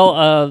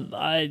 Well,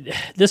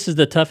 this is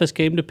the toughest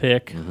game to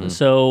pick.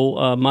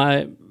 So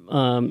my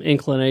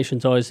inclination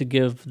is always to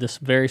give this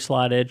very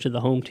slight edge to the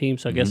home team.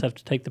 So I guess I have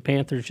to take the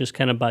Panthers just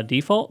kind of by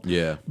default.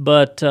 Yeah.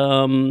 But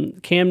Cam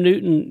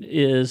Newton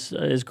is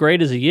as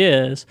great as he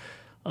is.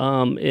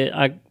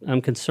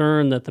 I'm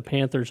concerned that the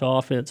Panthers'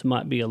 offense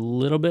might be a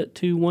little bit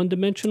too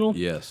one-dimensional.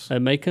 Yes. It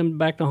may come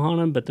back to haunt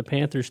them, but the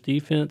Panthers'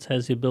 defense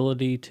has the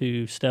ability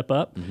to step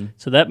up.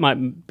 So that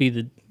might be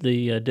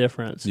the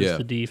difference. Yeah. Is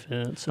the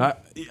defense.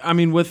 I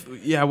mean, with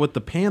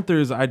the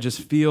Panthers, I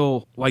just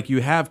feel like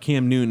you have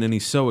Cam Newton, and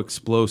he's so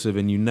explosive,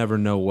 and you never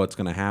know what's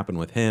going to happen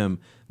with him.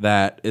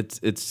 That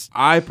it's.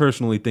 I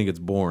personally think it's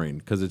boring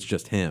because it's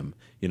just him.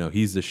 You know,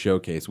 he's the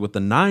showcase. With the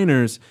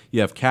Niners,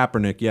 you have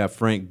Kaepernick, you have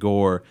Frank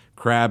Gore,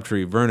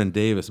 Crabtree, Vernon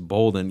Davis,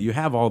 Bolden. You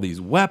have all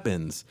these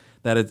weapons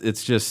that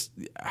it's just,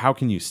 how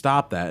can you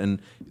stop that?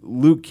 And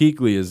Luke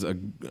Kuechly is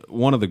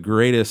one of the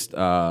greatest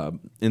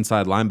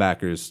inside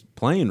linebackers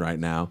playing right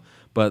now,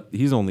 but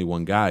he's only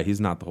one guy. He's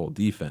not the whole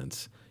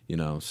defense. You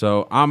know,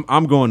 so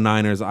I'm going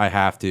Niners. I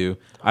have to.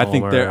 I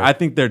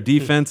think their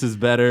defense is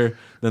better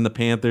than the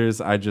Panthers.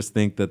 I just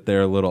think that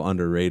they're a little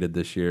underrated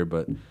this year,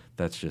 but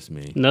that's just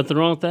me. Nothing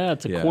wrong with that.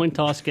 It's a coin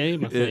toss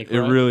game, I think. It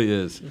really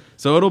is.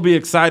 So it'll be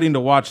exciting to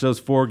watch those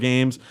 4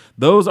 games.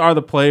 Those are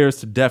the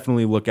players to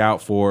definitely look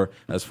out for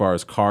as far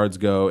as cards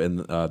go and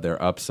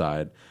their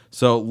upside.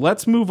 So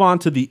let's move on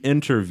to the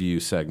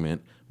interview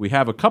segment. We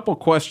have a couple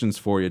questions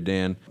for you,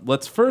 Dan.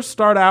 Let's first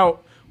start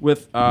out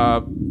with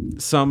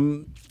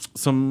some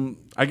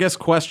I guess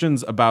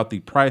questions about the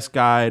price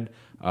guide.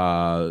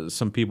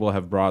 Some people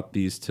have brought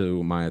these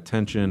to my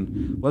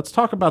attention. Let's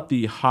talk about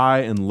the high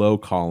and low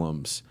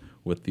columns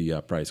with the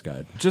price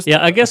guide.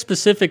 I guess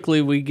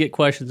specifically we get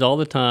questions all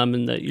the time,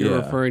 and that you're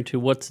referring to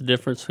what's the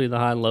difference between the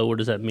high and low. What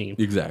does that mean?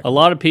 Exactly. A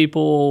lot of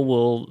people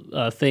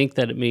will think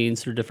that it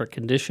means there are different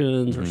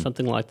conditions or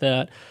something like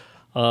that.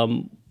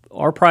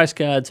 Our price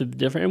guides are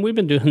different, and we've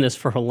been doing this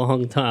for a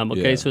long time,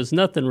 okay? Yeah. So it's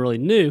nothing really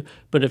new,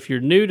 but if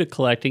you're new to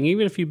collecting,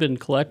 even if you've been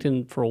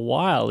collecting for a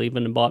while,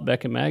 even and bought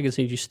Beckett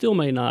magazines, you still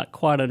may not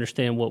quite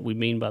understand what we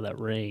mean by that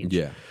range.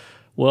 Yeah.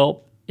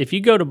 Well, if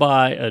you go to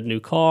buy a new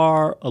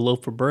car, a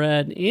loaf of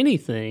bread,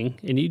 anything,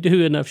 and you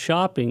do enough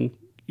shopping,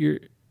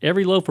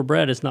 every loaf of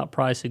bread is not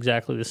priced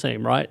exactly the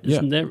same, right?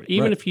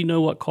 Even if you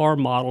know what car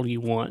model you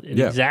want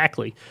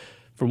exactly,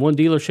 from one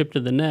dealership to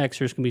the next,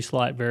 there's going to be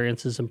slight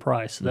variances in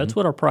price. So that's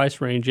what our price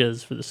range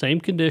is for the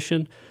same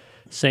condition,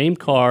 same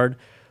card.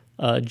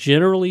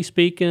 Generally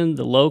speaking,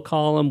 the low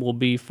column will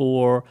be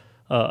for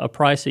a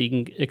price that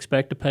you can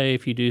expect to pay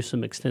if you do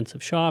some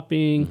extensive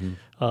shopping,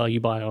 you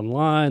buy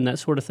online, that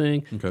sort of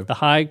thing. Okay. The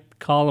high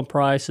column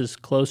price is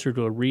closer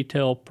to a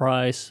retail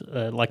price,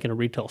 like in a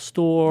retail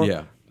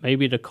store,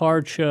 maybe at a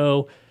card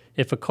show.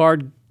 If a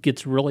card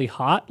gets really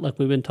hot, like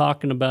we've been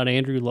talking about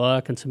Andrew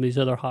Luck and some of these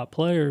other hot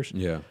players,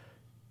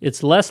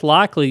 it's less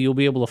likely you'll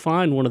be able to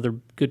find one of the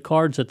good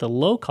cards at the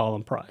low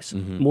column price.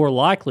 More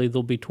likely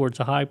they'll be towards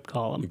the high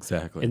column.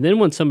 Exactly. And then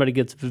when somebody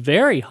gets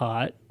very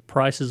hot,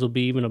 prices will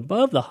be even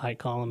above the high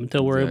column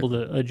until we're able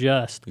to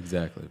adjust.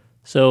 Exactly.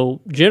 So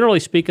generally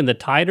speaking, the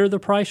tighter the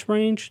price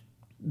range,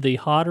 the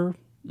hotter,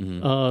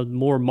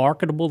 more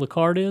marketable the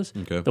card is.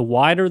 Okay. The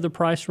wider the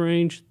price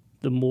range,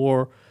 the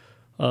more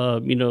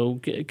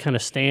kind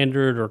of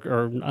standard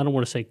or I don't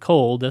want to say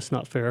cold. That's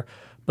not fair.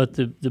 But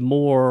the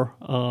more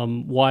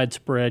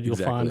widespread you'll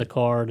find the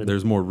card. And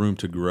there's more room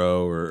to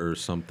grow or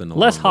something.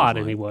 Less hot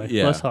anyway.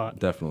 Yeah, less hot.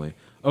 Definitely.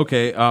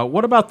 Okay,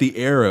 what about the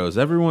arrows?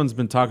 Everyone's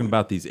been talking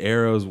about these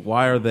arrows.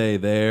 Why are they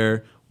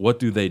there? What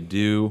do they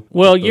do?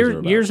 Well,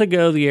 years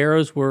ago, the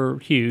arrows were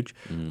huge.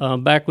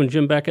 Back when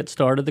Jim Beckett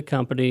started the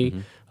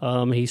company,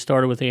 he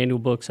started with annual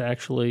books,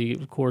 actually,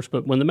 of course.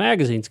 But when the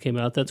magazines came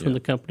out, that's when the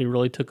company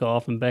really took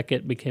off, and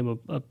Beckett became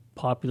a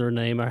popular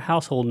name, a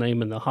household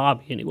name in the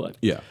hobby anyway.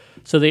 Yeah.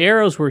 So the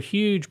arrows were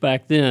huge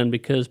back then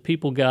because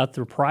people got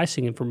their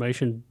pricing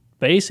information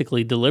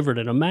basically delivered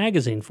in a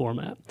magazine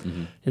format.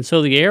 And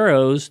so the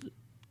arrows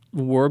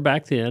were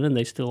back then, and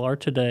they still are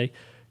today,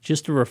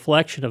 just a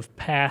reflection of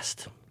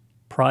past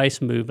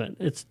price movement.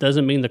 It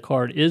doesn't mean the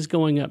card is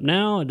going up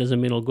now. It doesn't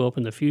mean it'll go up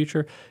in the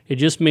future. It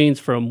just means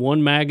from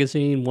one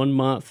magazine, 1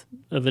 month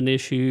of an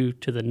issue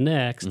to the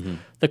next,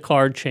 the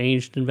card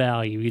changed in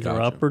value, either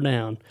up or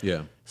down.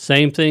 Yeah.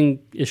 Same thing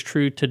is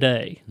true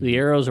today. The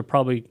arrows are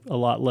probably a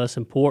lot less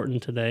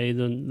important today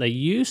than they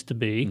used to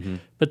be,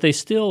 but they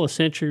still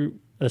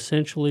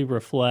essentially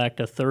reflect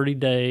a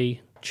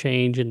 30-day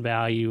change in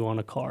value on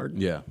a card.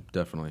 Yeah,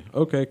 definitely.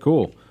 Okay,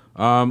 cool.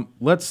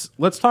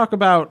 Let's talk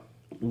about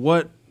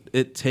what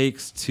it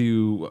takes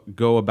to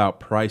go about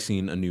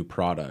pricing a new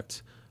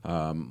product.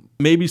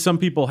 Maybe some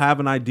people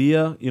have an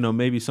idea,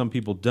 maybe some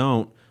people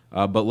don't.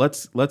 But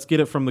let's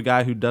get it from the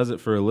guy who does it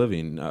for a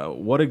living.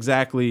 What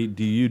exactly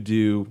do you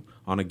do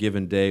on a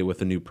given day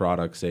with a new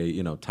product? Say,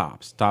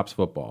 Topps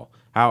football.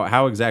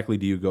 How exactly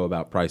do you go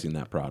about pricing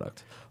that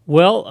product?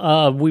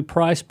 Well, we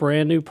price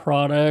brand new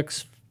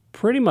products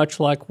pretty much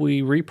like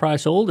we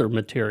reprice older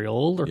material,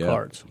 older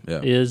cards. Yeah.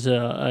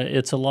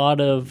 It's a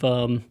lot of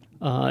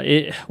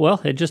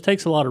it just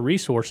takes a lot of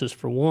resources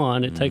for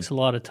one. It takes a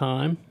lot of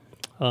time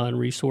and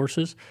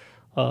resources.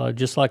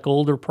 Just like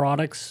older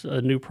products,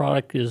 a new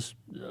product is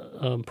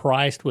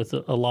priced with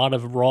a lot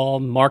of raw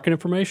market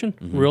information,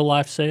 real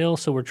life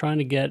sales. So we're trying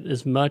to get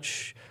as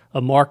much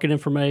market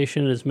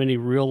information, as many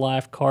real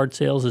life card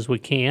sales as we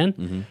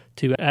can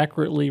to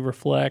accurately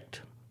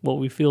reflect what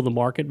we feel the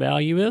market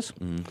value is.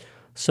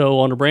 So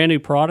on a brand new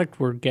product,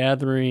 we're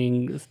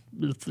gathering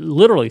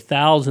literally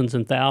thousands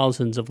and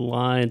thousands of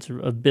lines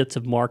of bits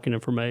of market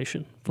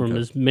information from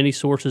as many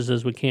sources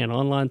as we can,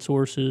 online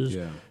sources,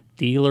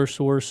 dealer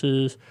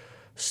sources,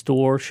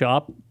 store,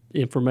 shop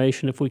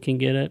information if we can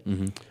get it.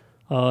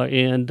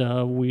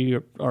 And we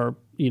are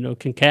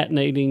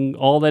concatenating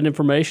all that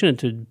information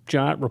into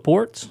giant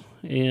reports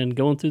and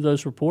going through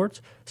those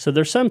reports. So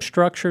there's some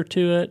structure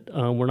to it.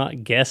 We're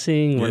not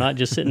guessing. We're not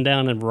just sitting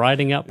down and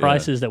writing out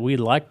prices that we'd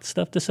like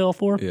stuff to sell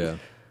for.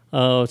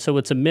 So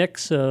it's a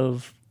mix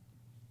of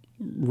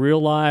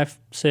real life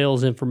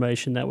sales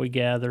information that we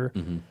gather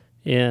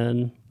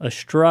and a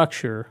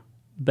structure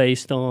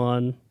based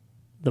on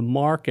the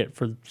market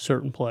for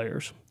certain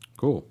players.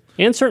 Cool.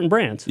 And certain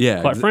brands.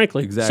 Yeah, quite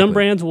frankly. exactly. Some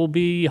brands will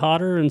be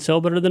hotter and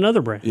sell better than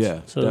other brands.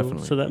 Yeah,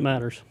 definitely. So that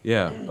matters.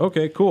 Yeah.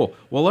 Okay. Cool.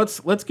 Well,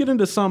 let's get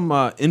into some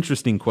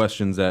interesting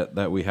questions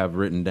that we have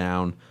written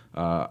down.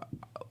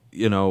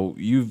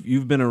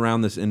 You've been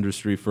around this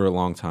industry for a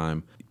long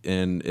time,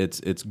 and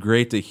it's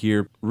great to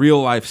hear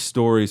real life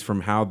stories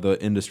from how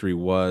the industry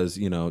was,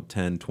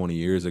 10, 20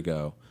 years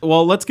ago.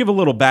 Well, let's give a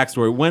little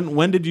backstory.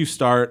 When did you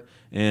start?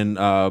 And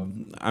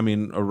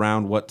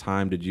around what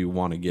time did you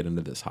want to get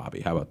into this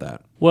hobby? How about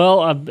that?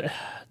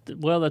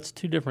 Well, that's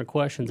two different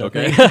questions.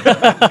 Okay.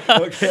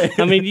 Okay.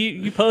 I mean,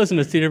 you pose them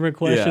as two different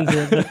questions.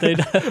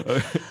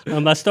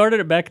 I started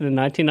it back in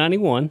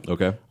 1991.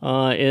 Okay.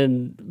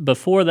 And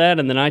before that,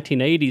 in the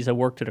 1980s, I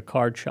worked at a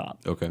card shop.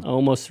 Okay.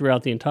 Almost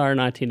throughout the entire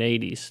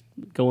 1980s,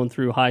 going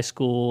through high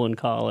school and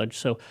college.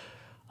 So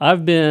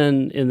I've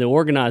been in the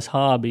organized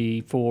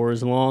hobby for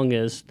as long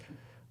as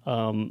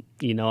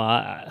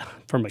I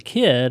from a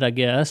kid, I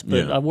guess,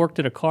 but I worked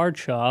at a card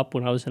shop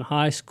when I was in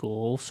high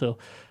school. So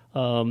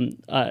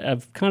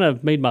I've kind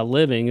of made my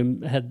living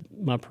and had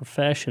my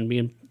profession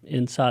being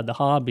inside the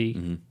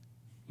hobby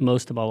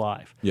most of my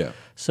life. Yeah.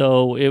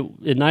 So in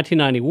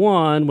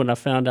 1991, when I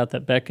found out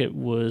that Beckett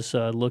was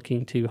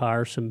looking to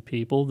hire some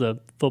people, the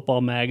football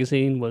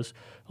magazine was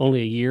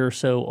only a year or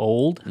so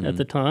old at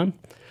the time.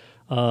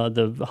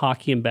 The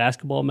hockey and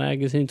basketball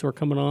magazines were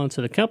coming on.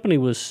 So the company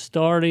was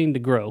starting to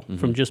grow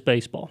from just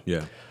baseball.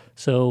 Yeah.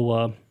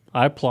 So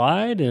I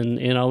applied,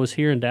 and I was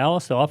here in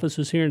Dallas. The office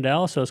was here in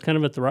Dallas, so I was kind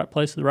of at the right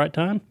place at the right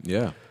time.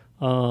 Yeah.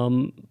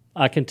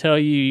 I can tell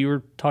you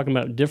were talking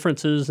about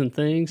differences and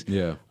things.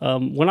 Yeah.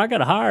 When I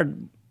got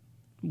hired,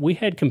 we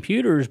had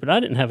computers, but I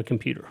didn't have a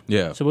computer.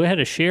 Yeah. So we had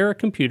to share a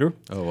computer.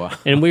 Oh, wow.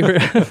 And we were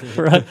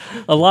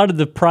a lot of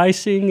the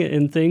pricing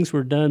and things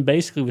were done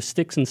basically with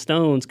sticks and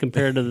stones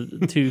compared to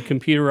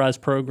computerized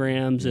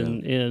programs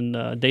and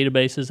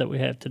databases that we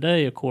have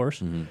today, of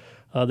course.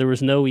 There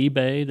was no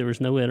eBay, there was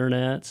no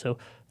internet, so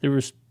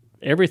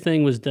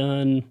everything was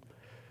done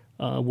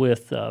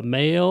with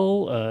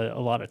mail, a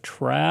lot of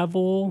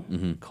travel.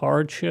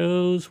 Card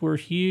shows were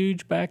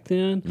huge back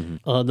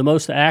then. The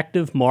most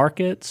active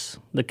markets,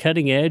 the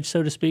cutting edge,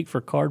 so to speak, for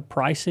card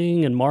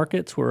pricing and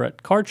markets were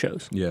at card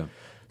shows. Yeah.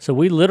 So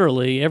we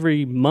literally,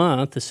 every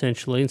month,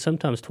 essentially, and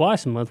sometimes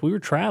twice a month, we were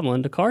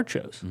traveling to card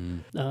shows.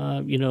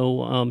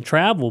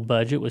 Travel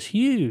budget was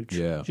huge,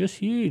 just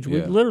huge.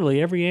 We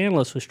literally, every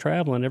analyst was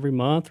traveling every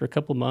month or a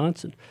couple of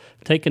months and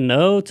taking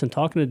notes and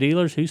talking to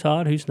dealers, who's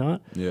hot, who's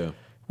not. Yeah.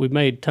 We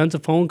made tons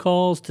of phone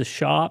calls to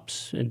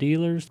shops and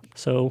dealers,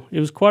 so it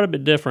was quite a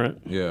bit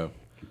different. Yeah.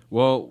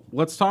 Well,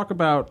 let's talk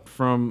about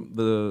from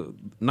the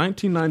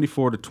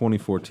 1994 to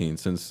 2014,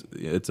 since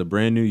it's a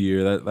brand new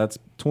year. That's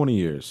 20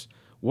 years.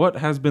 What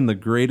has been the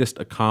greatest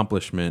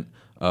accomplishment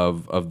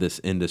of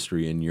this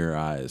industry in your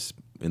eyes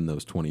in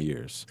those 20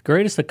 years?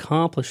 Greatest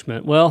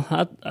accomplishment? Well,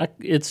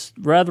 it's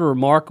rather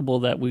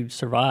remarkable that we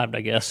survived,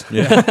 I guess.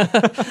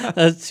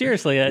 Yeah.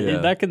 Seriously,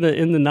 back in the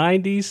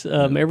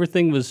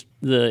 90s,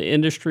 the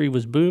industry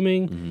was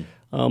booming.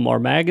 Our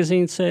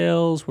magazine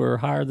sales were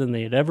higher than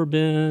they had ever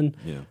been.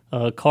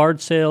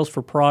 Card sales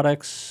for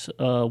products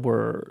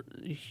were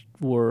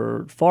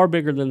far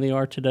bigger than they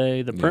are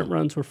today. The print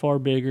runs were far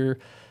bigger.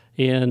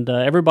 And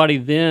everybody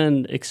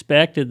then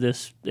expected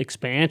this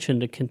expansion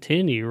to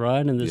continue,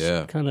 right? And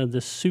this kind of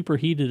this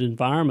superheated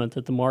environment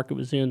that the market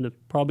was in to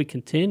probably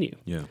continue.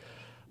 Yeah.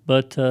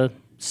 But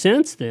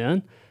since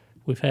then,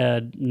 we've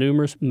had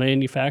numerous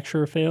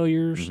manufacturer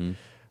failures.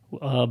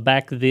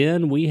 Back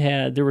then,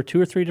 there were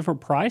 2 or 3 different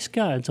price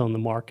guides on the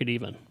market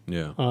even.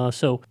 Yeah.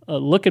 So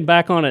looking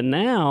back on it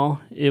now,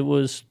 it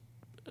was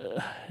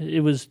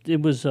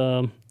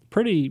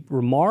pretty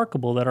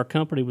remarkable that our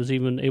company was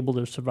even able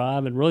to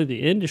survive, and really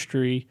the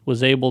industry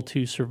was able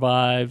to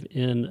survive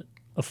in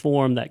a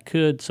form that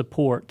could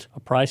support a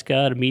price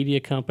guide, a media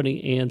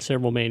company, and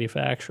several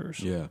manufacturers.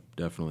 Yeah,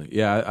 definitely.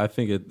 Yeah, I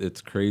think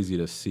it's crazy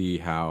to see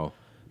how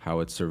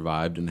it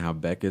survived and how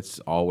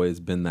Beckett's always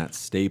been that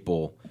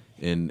staple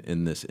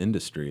in this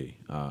industry.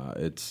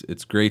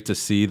 It's great to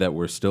see that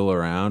we're still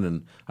around,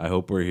 and I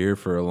hope we're here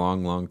for a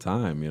long, long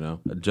time.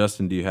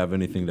 Justin, do you have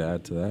anything to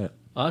add to that?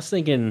 I was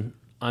thinking,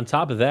 on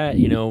top of that,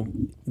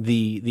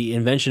 the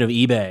invention of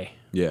eBay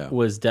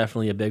was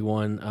definitely a big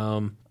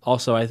one.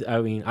 Also,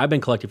 I mean, I've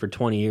been collecting for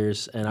 20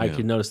 years, and I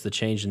could notice the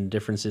change in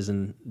differences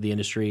in the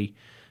industry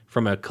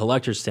from a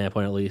collector's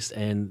standpoint, at least,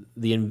 and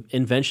the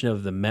invention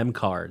of the mem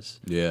cards.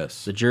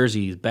 Yes. The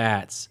jerseys,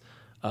 bats,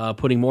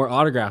 putting more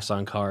autographs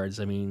on cards.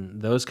 I mean,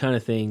 those kind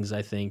of things,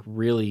 I think,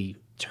 really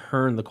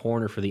turned the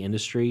corner for the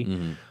industry.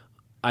 Mm-hmm.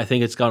 I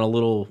think it's gone a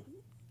little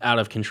out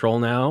of control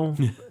now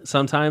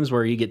sometimes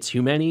where you get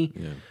too many.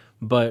 Yeah.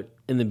 But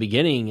in the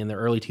beginning, in the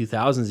early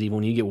 2000s, even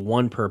when you get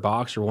one per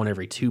box or one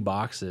every 2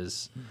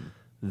 boxes,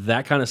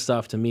 that kind of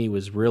stuff to me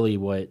was really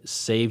what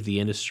saved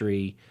the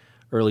industry,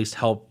 or at least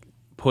helped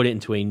put it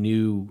into a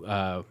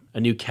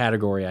new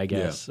category, I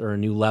guess, or a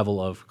new level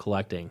of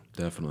collecting.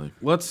 Definitely.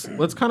 Let's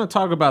kind of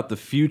talk about the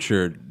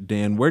future,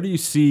 Dan. Where do you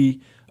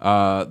see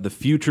the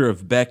future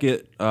of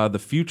Beckett, the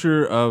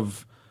future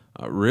of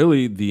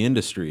really the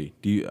industry?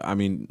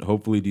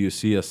 Hopefully, do you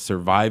see us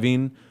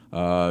surviving?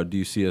 Do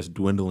you see us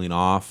dwindling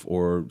off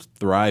or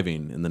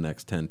thriving in the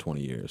next 10,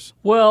 20 years?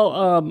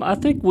 Well, I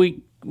think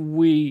we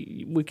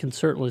can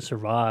certainly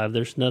survive.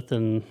 There's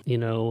nothing,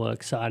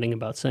 exciting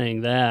about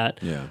saying that.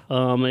 Yeah.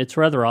 It's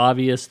rather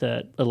obvious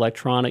that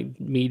electronic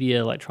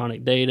media,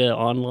 electronic data,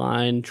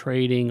 online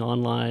trading,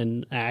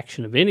 online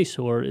action of any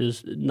sort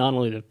is not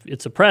only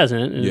it's a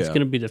present and it's going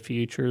to be the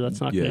future.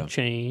 That's not going to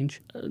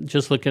change.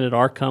 Just looking at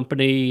our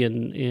company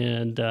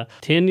and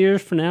 10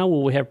 years from now,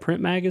 will we have print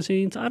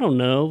magazines? I don't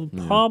know.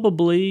 Yeah.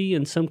 Probably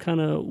in some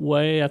kind of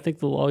way. I think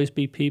there'll always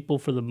be people,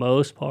 for the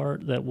most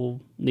part, that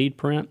will need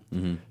print.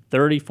 Mm-hmm.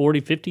 30,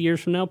 40, 50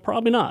 years from now,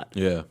 probably not.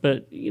 Yeah.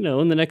 But, in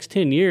the next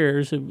 10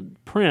 years,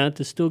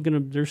 print is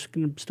there's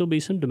going to still be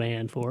some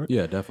demand for it.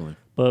 Yeah, definitely.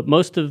 But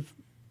most of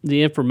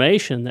the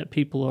information that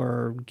people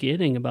are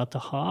getting about the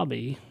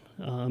hobby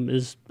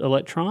is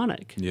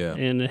electronic. Yeah.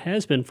 And it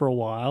has been for a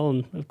while,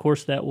 and of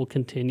course that will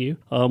continue.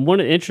 One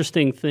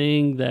interesting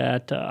thing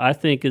that I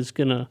think is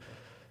going to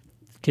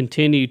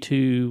continue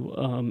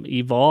to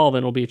evolve,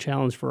 and will be a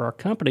challenge for our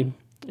company,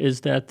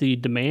 is that the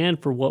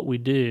demand for what we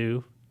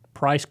do,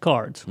 price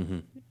cards,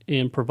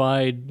 and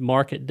provide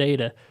market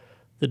data,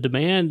 the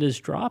demand is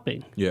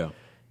dropping. Yeah.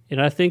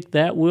 And I think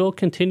that will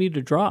continue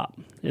to drop.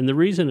 And the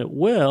reason it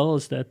will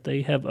is that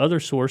they have other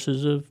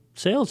sources of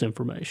sales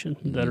information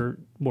that are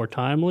more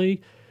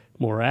timely,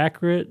 more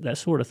accurate, that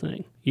sort of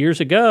thing. Years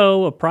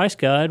ago, a price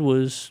guide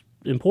was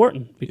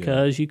important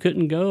because you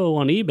couldn't go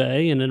on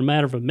eBay and in a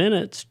matter of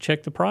minutes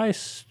check the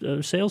price,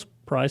 sales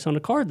price on a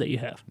card that you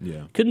have.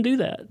 Yeah. Couldn't do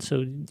that.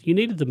 So you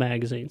needed the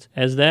magazines.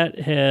 As that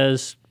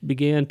has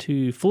began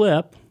to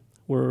flip,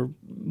 where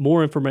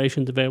more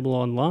information is available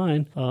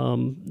online,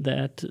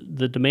 that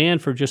the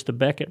demand for just a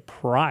Beckett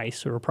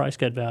price or a price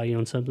guide value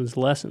on something is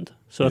lessened.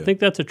 So I think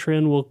that's a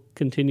trend we'll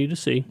continue to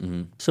see.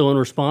 Mm-hmm. So in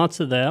response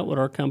to that, what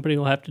our company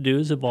will have to do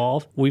is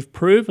evolve. We've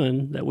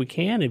proven that we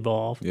can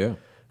evolve. Yeah.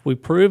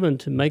 We've proven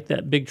to make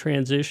that big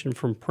transition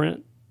from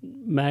print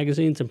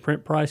magazines and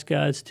print price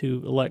guides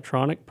to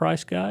electronic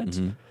price guides.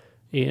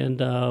 Mm-hmm.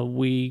 And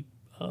we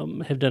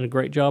have done a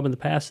great job in the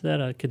past of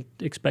that. I could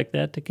expect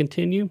that to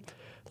continue.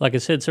 Like I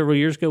said, several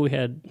years ago, we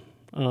had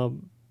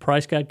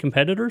price guide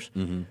competitors.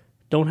 Mm-hmm.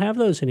 Don't have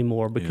those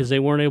anymore because they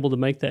weren't able to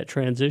make that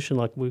transition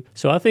like we.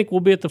 So I think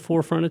we'll be at the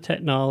forefront of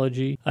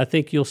technology. I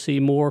think you'll see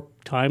more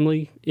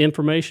timely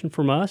information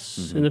from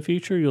us in the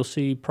future. You'll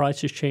see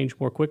prices change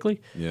more quickly.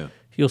 Yeah.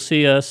 You'll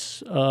see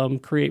us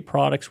create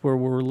products where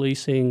we're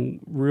releasing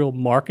real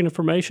market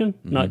information,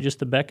 not just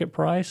the Beckett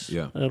price.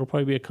 Yeah. It'll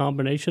probably be a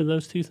combination of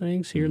those two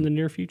things here in the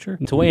near future.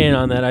 To weigh in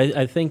on that,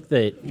 I think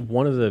that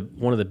one of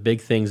the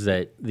big things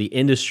that the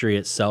industry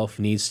itself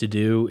needs to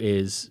do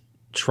is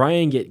try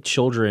and get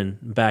children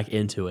back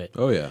into it.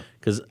 Oh, yeah.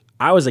 Because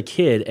I was a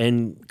kid,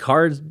 and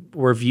cards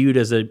were viewed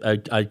as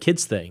a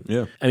kid's thing.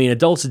 Yeah. I mean,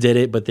 adults did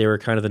it, but they were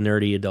kind of the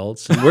nerdy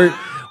adults. And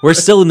we're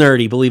still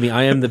nerdy. Believe me,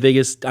 I am the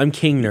biggest. I'm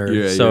king nerd.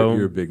 Yeah, so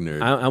you're a big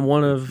nerd. I'm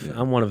one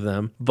of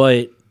them.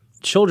 But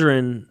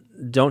children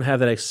don't have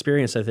that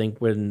experience. I think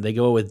when they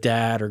go with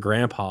dad or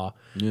grandpa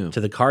to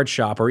the card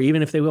shop, or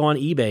even if they go on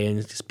eBay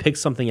and just pick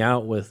something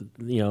out with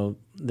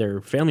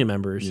their family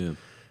members. Yeah.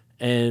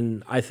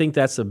 And I think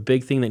that's a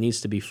big thing that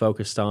needs to be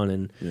focused on,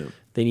 and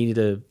they need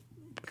to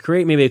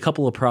create maybe a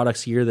couple of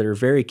products a year that are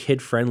very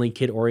kid-friendly,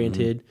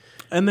 kid-oriented.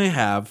 And they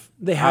have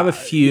a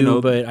few,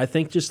 but I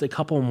think just a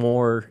couple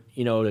more,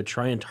 to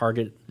try and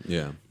target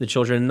the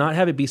children and not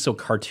have it be so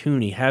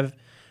cartoony.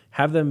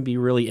 Have them be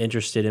really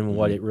interested in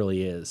what it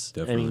really is.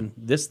 Definitely. I mean,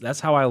 that's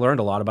how I learned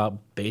a lot about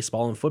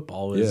baseball and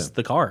football is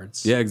the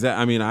cards. Yeah,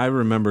 exactly. I mean, I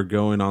remember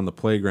going on the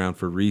playground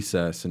for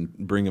recess and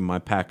bringing my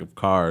pack of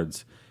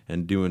cards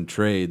and doing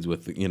trades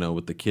with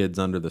the kids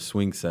under the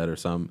swing set or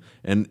something,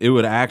 and it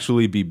would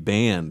actually be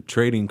banned,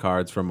 trading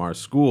cards from our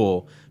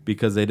school,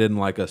 because they didn't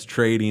like us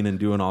trading and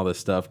doing all this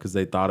stuff because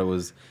they thought it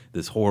was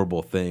this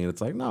horrible thing. And it's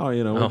like, no,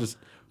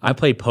 I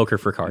played poker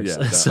for cards, Yeah,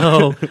 no.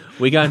 so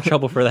we got in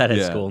trouble for that at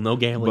Yeah. school. No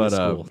gambling But,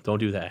 at school. Don't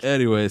do that.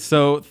 Anyway,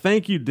 so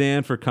thank you,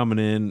 Dan, for coming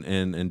in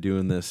and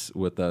doing this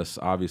with us.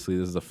 Obviously,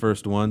 this is the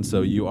first one,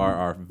 so you are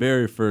our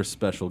very first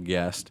special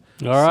guest.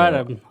 All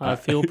right, So, I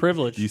feel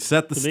privileged. You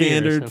set the to be here,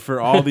 standard so. for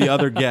all the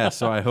other guests,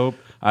 so I hope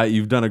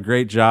you've done a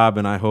great job,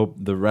 and I hope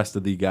the rest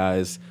of the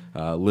guys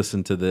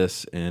listen to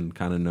this and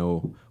kind of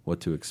know what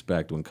to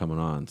expect when coming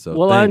on. So,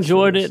 Well, I thanks for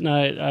enjoyed this. it, and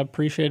I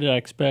appreciate it. I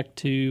expect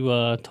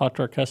to talk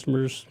to our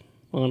customers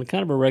on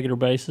kind of a regular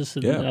basis.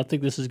 And Yeah. I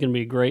think this is going to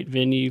be a great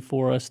venue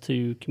for us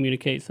to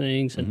communicate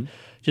things. And Mm-hmm.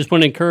 just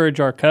want to encourage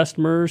our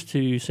customers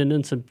to send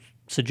in some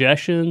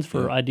suggestions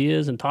for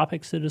ideas and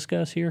topics to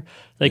discuss here.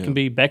 They can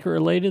be Beckett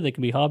related, they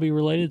can be hobby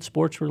related,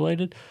 sports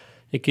related.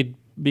 It could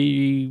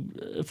be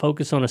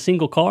focused on a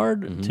single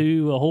card Mm-hmm.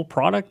 to a whole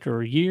product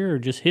or a year or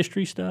just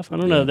history stuff. I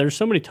don't know. There's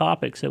so many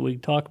topics that we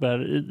can talk about.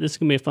 This is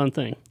going to be a fun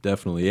thing.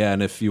 Definitely, yeah.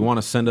 And if you want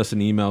to send us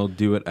an email,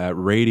 do it at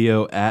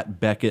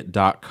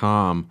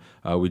radio@beckett.com.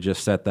 We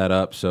just set that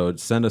up. So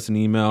send us an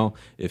email.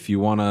 If you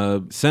want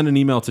to send an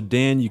email to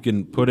Dan, you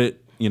can put it,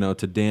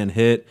 to Dan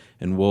Hitt,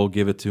 and we'll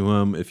give it to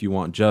him. If you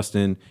want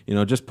Justin,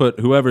 just put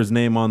whoever's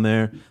name on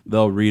there.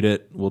 They'll read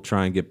it. We'll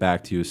try and get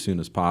back to you as soon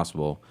as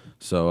possible.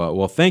 So,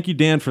 well, thank you,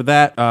 Dan, for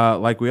that.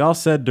 Like we all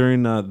said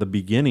during the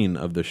beginning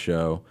of the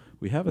show,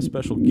 we have a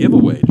special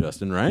giveaway,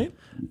 Justin, right?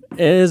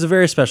 It is a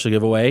very special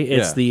giveaway.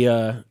 It's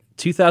Yeah. the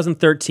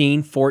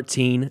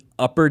 2013-14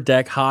 Upper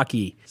Deck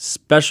Hockey.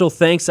 Special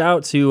thanks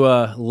out to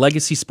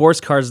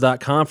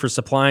LegacySportsCards.com for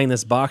supplying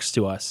this box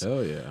to us. Oh,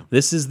 yeah.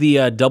 This is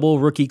the double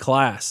rookie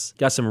class.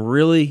 Got some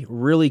really,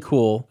 really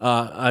cool.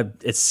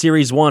 It's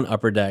Series 1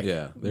 Upper Deck,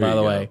 Yeah, by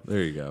the way.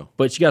 There you go.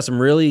 But you got some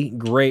really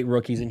great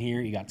rookies in here.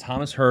 You got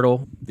Thomas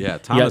Hurdle. Yeah,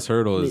 Thomas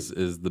Hurdle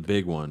is the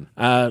big one.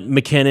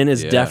 McKinnon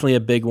is Yeah. definitely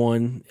a big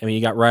one. I mean,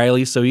 you got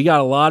Riley. So you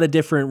got a lot of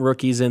different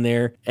rookies in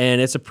there.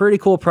 And it's a pretty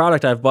cool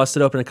product. I've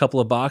busted open a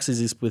couple of boxes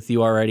with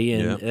you already.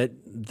 And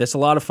that's a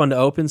lot of fun to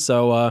open.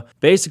 So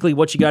basically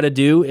what you got to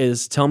do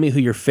is tell me who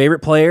your favorite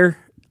player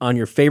on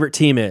your favorite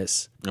team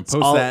is. And It's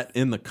post all that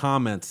in the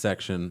comments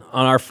section.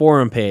 on our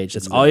forum page.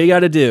 That's all you got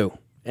to do.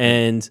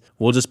 And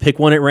we'll just pick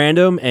one at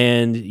random,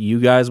 and you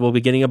guys will be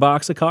getting a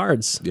box of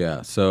cards.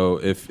 Yeah, so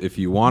if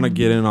you want to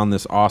get in on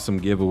this awesome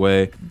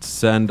giveaway,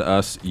 send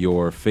us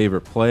your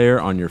favorite player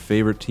on your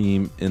favorite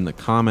team in the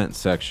comment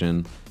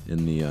section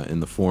in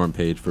the forum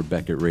page for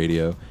Beckett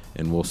Radio,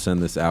 and we'll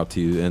send this out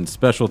to you. And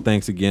special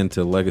thanks again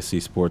to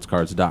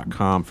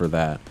LegacySportsCards.com for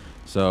that.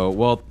 So,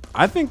 well,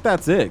 I think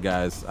that's it,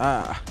 guys.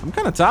 I'm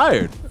kind of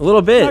tired. A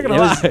little bit. Not gonna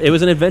lie. It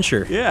was an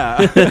adventure.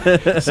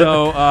 Yeah.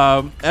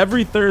 So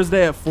every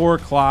Thursday at 4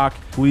 o'clock,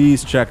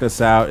 please check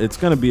us out. It's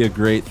going to be a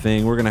great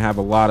thing. We're going to have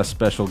a lot of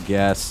special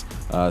guests,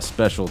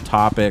 special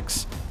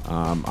topics.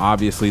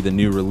 Obviously, the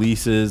new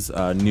releases,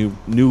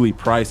 newly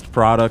priced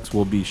products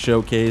will be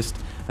showcased,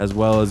 as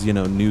well as,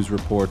 news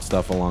reports,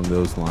 stuff along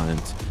those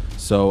lines.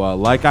 So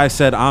like I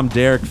said, I'm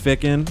Derek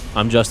Ficken.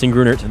 I'm Justin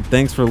Grunert. And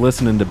thanks for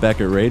listening to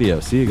Beckett Radio.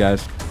 See you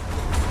guys.